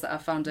and skulls that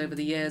I've found over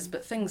the years,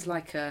 but things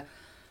like a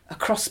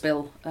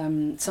crossbill.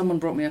 Someone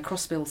brought me a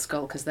crossbill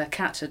skull because their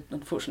cat had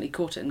unfortunately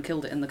caught it and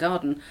killed it in the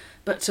garden.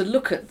 But to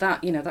look at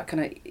that, that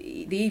kind of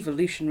the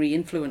evolutionary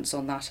influence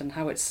on that and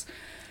how it's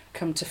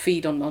come to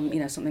feed on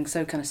something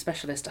so kind of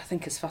specialist, I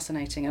think is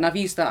fascinating. And I've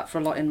used that for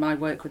a lot in my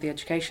work with the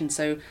education.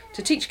 So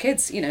to teach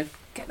kids,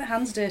 get their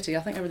hands dirty. I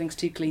think everything's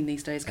too clean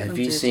these days. Have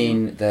you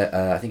seen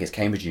I think it's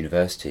Cambridge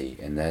University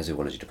in their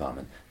zoology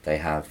department, they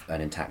have an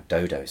intact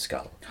dodo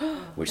skull,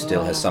 which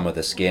still has some of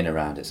the skin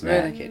around its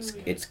neck.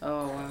 It's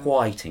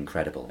quite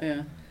incredible.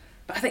 Yeah.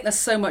 But I think there's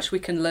so much we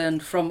can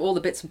learn from all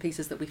the bits and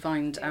pieces that we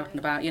find out and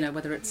about,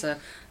 whether it's a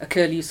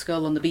curlew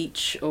skull on the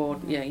beach or,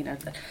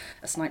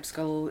 a snipe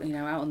skull,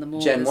 out on the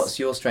moors. Jen, what's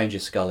your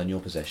strangest skull in your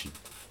possession?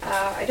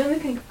 I don't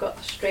think I've got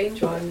a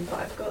strange one, but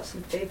I've got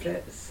some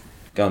favourites.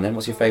 Go on then,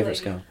 what's your favourite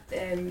skull?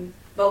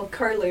 Well,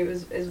 curlew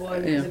is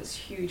one because it's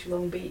huge,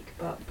 long beak,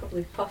 but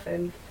probably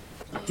puffin.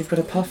 You've got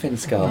a puffin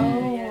skull?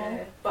 Oh.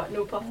 Yeah, but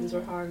no puffins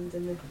were harmed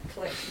in the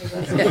collection of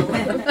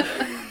that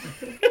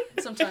skull.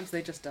 Sometimes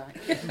they just die.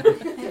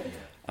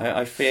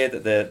 I fear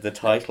that the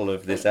title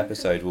of this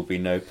episode will be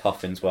 "No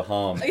Puffins Were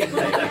Harmed" in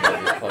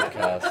this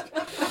podcast.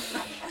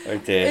 Oh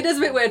dear. It is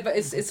a bit weird, but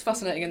it's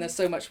fascinating, and there's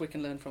so much we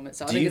can learn from it.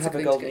 So do you have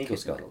a golden eagle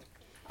skull?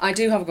 I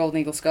do have a golden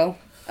eagle skull.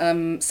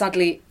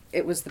 Sadly,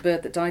 it was the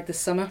bird that died this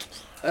summer,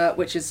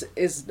 which is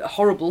a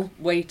horrible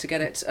way to get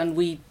it, and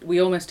we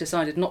almost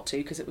decided not to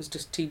because it was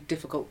just too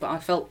difficult. But I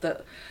felt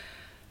that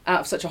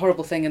out of such a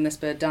horrible thing in this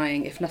bird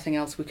dying, if nothing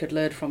else, we could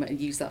learn from it and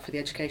use that for the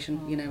education,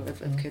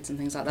 of kids and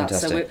things like that.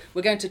 Fantastic. So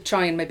we're going to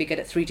try and maybe get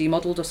it 3D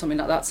modelled or something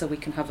like that, so we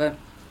can have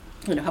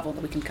have one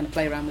that we can kind of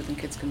play around with and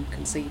kids can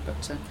see.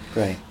 But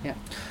great. Yeah.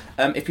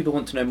 If people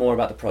want to know more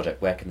about the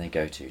project, where can they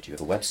go to? Do you have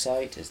a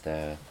website?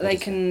 They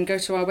can go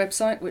to our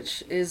website,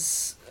 which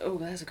is... Oh,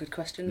 there's a good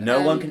question.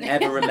 No one can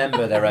ever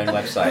remember their own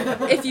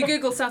website. If you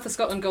Google South of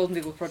Scotland Golden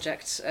Eagle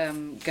Project,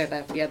 go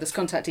there. Yeah, there's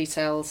contact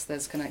details,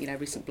 there's kind of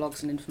recent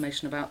blogs and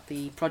information about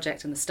the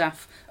project and the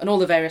staff, and all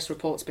the various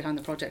reports behind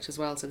the project as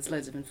well, so there's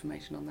loads of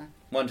information on there.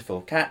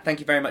 Wonderful. Kat, thank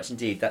you very much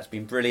indeed. That's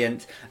been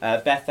brilliant.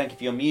 Beth, thank you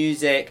for your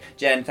music.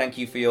 Jen, thank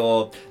you for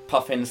your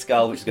puffin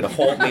skull, which is going to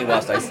haunt me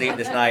whilst I sleep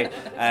this night.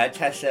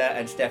 Tessa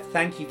and Steph,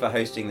 thank you for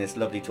hosting this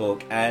lovely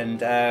talk,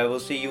 and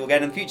we'll see you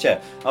again in the future.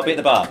 I'll be at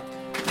the bar.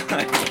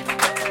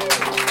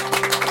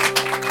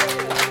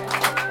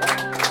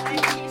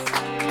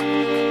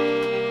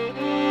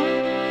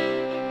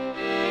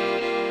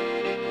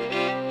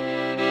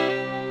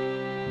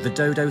 The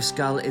dodo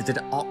skull is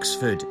at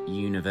Oxford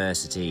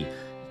University.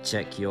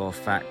 Check your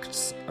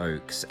facts,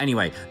 Oaks.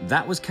 Anyway,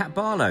 that was Kat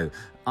Barlow.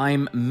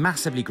 I'm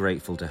massively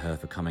grateful to her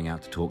for coming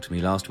out to talk to me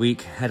last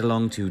week. Head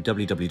along to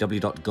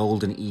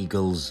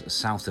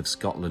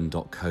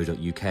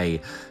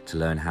www.goldeneaglessouthofscotland.co.uk to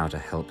learn how to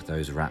help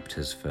those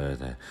raptors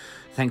further.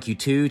 Thank you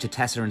too to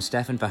Tessa and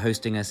Stefan for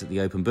hosting us at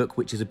the Open Book,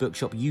 which is a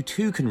bookshop you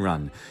too can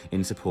run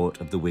in support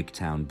of the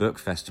Wigtown Book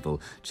Festival.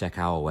 Check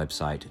our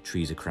website,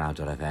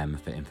 treesacrowd.fm,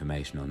 for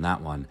information on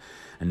that one.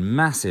 And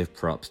massive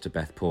props to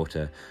Beth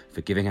Porter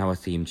for giving our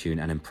theme tune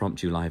an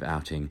impromptu live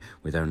outing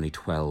with only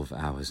 12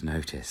 hours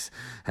notice.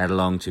 Head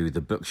along to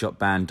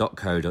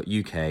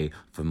thebookshopband.co.uk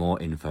for more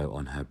info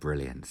on her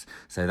brilliance.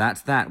 So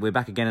that's that. We're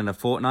back again in a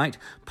fortnight.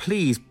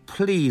 Please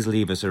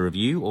leave us a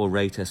review or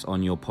rate us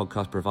on your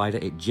podcast provider.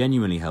 It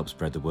genuinely helps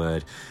spread the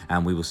word,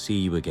 and we will see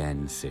you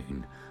again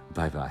soon.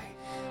 Bye-bye.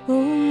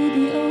 Oh,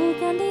 the oak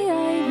and the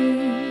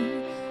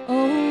ivy.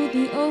 Oh,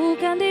 the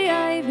oak and the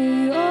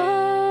ivy. Oh.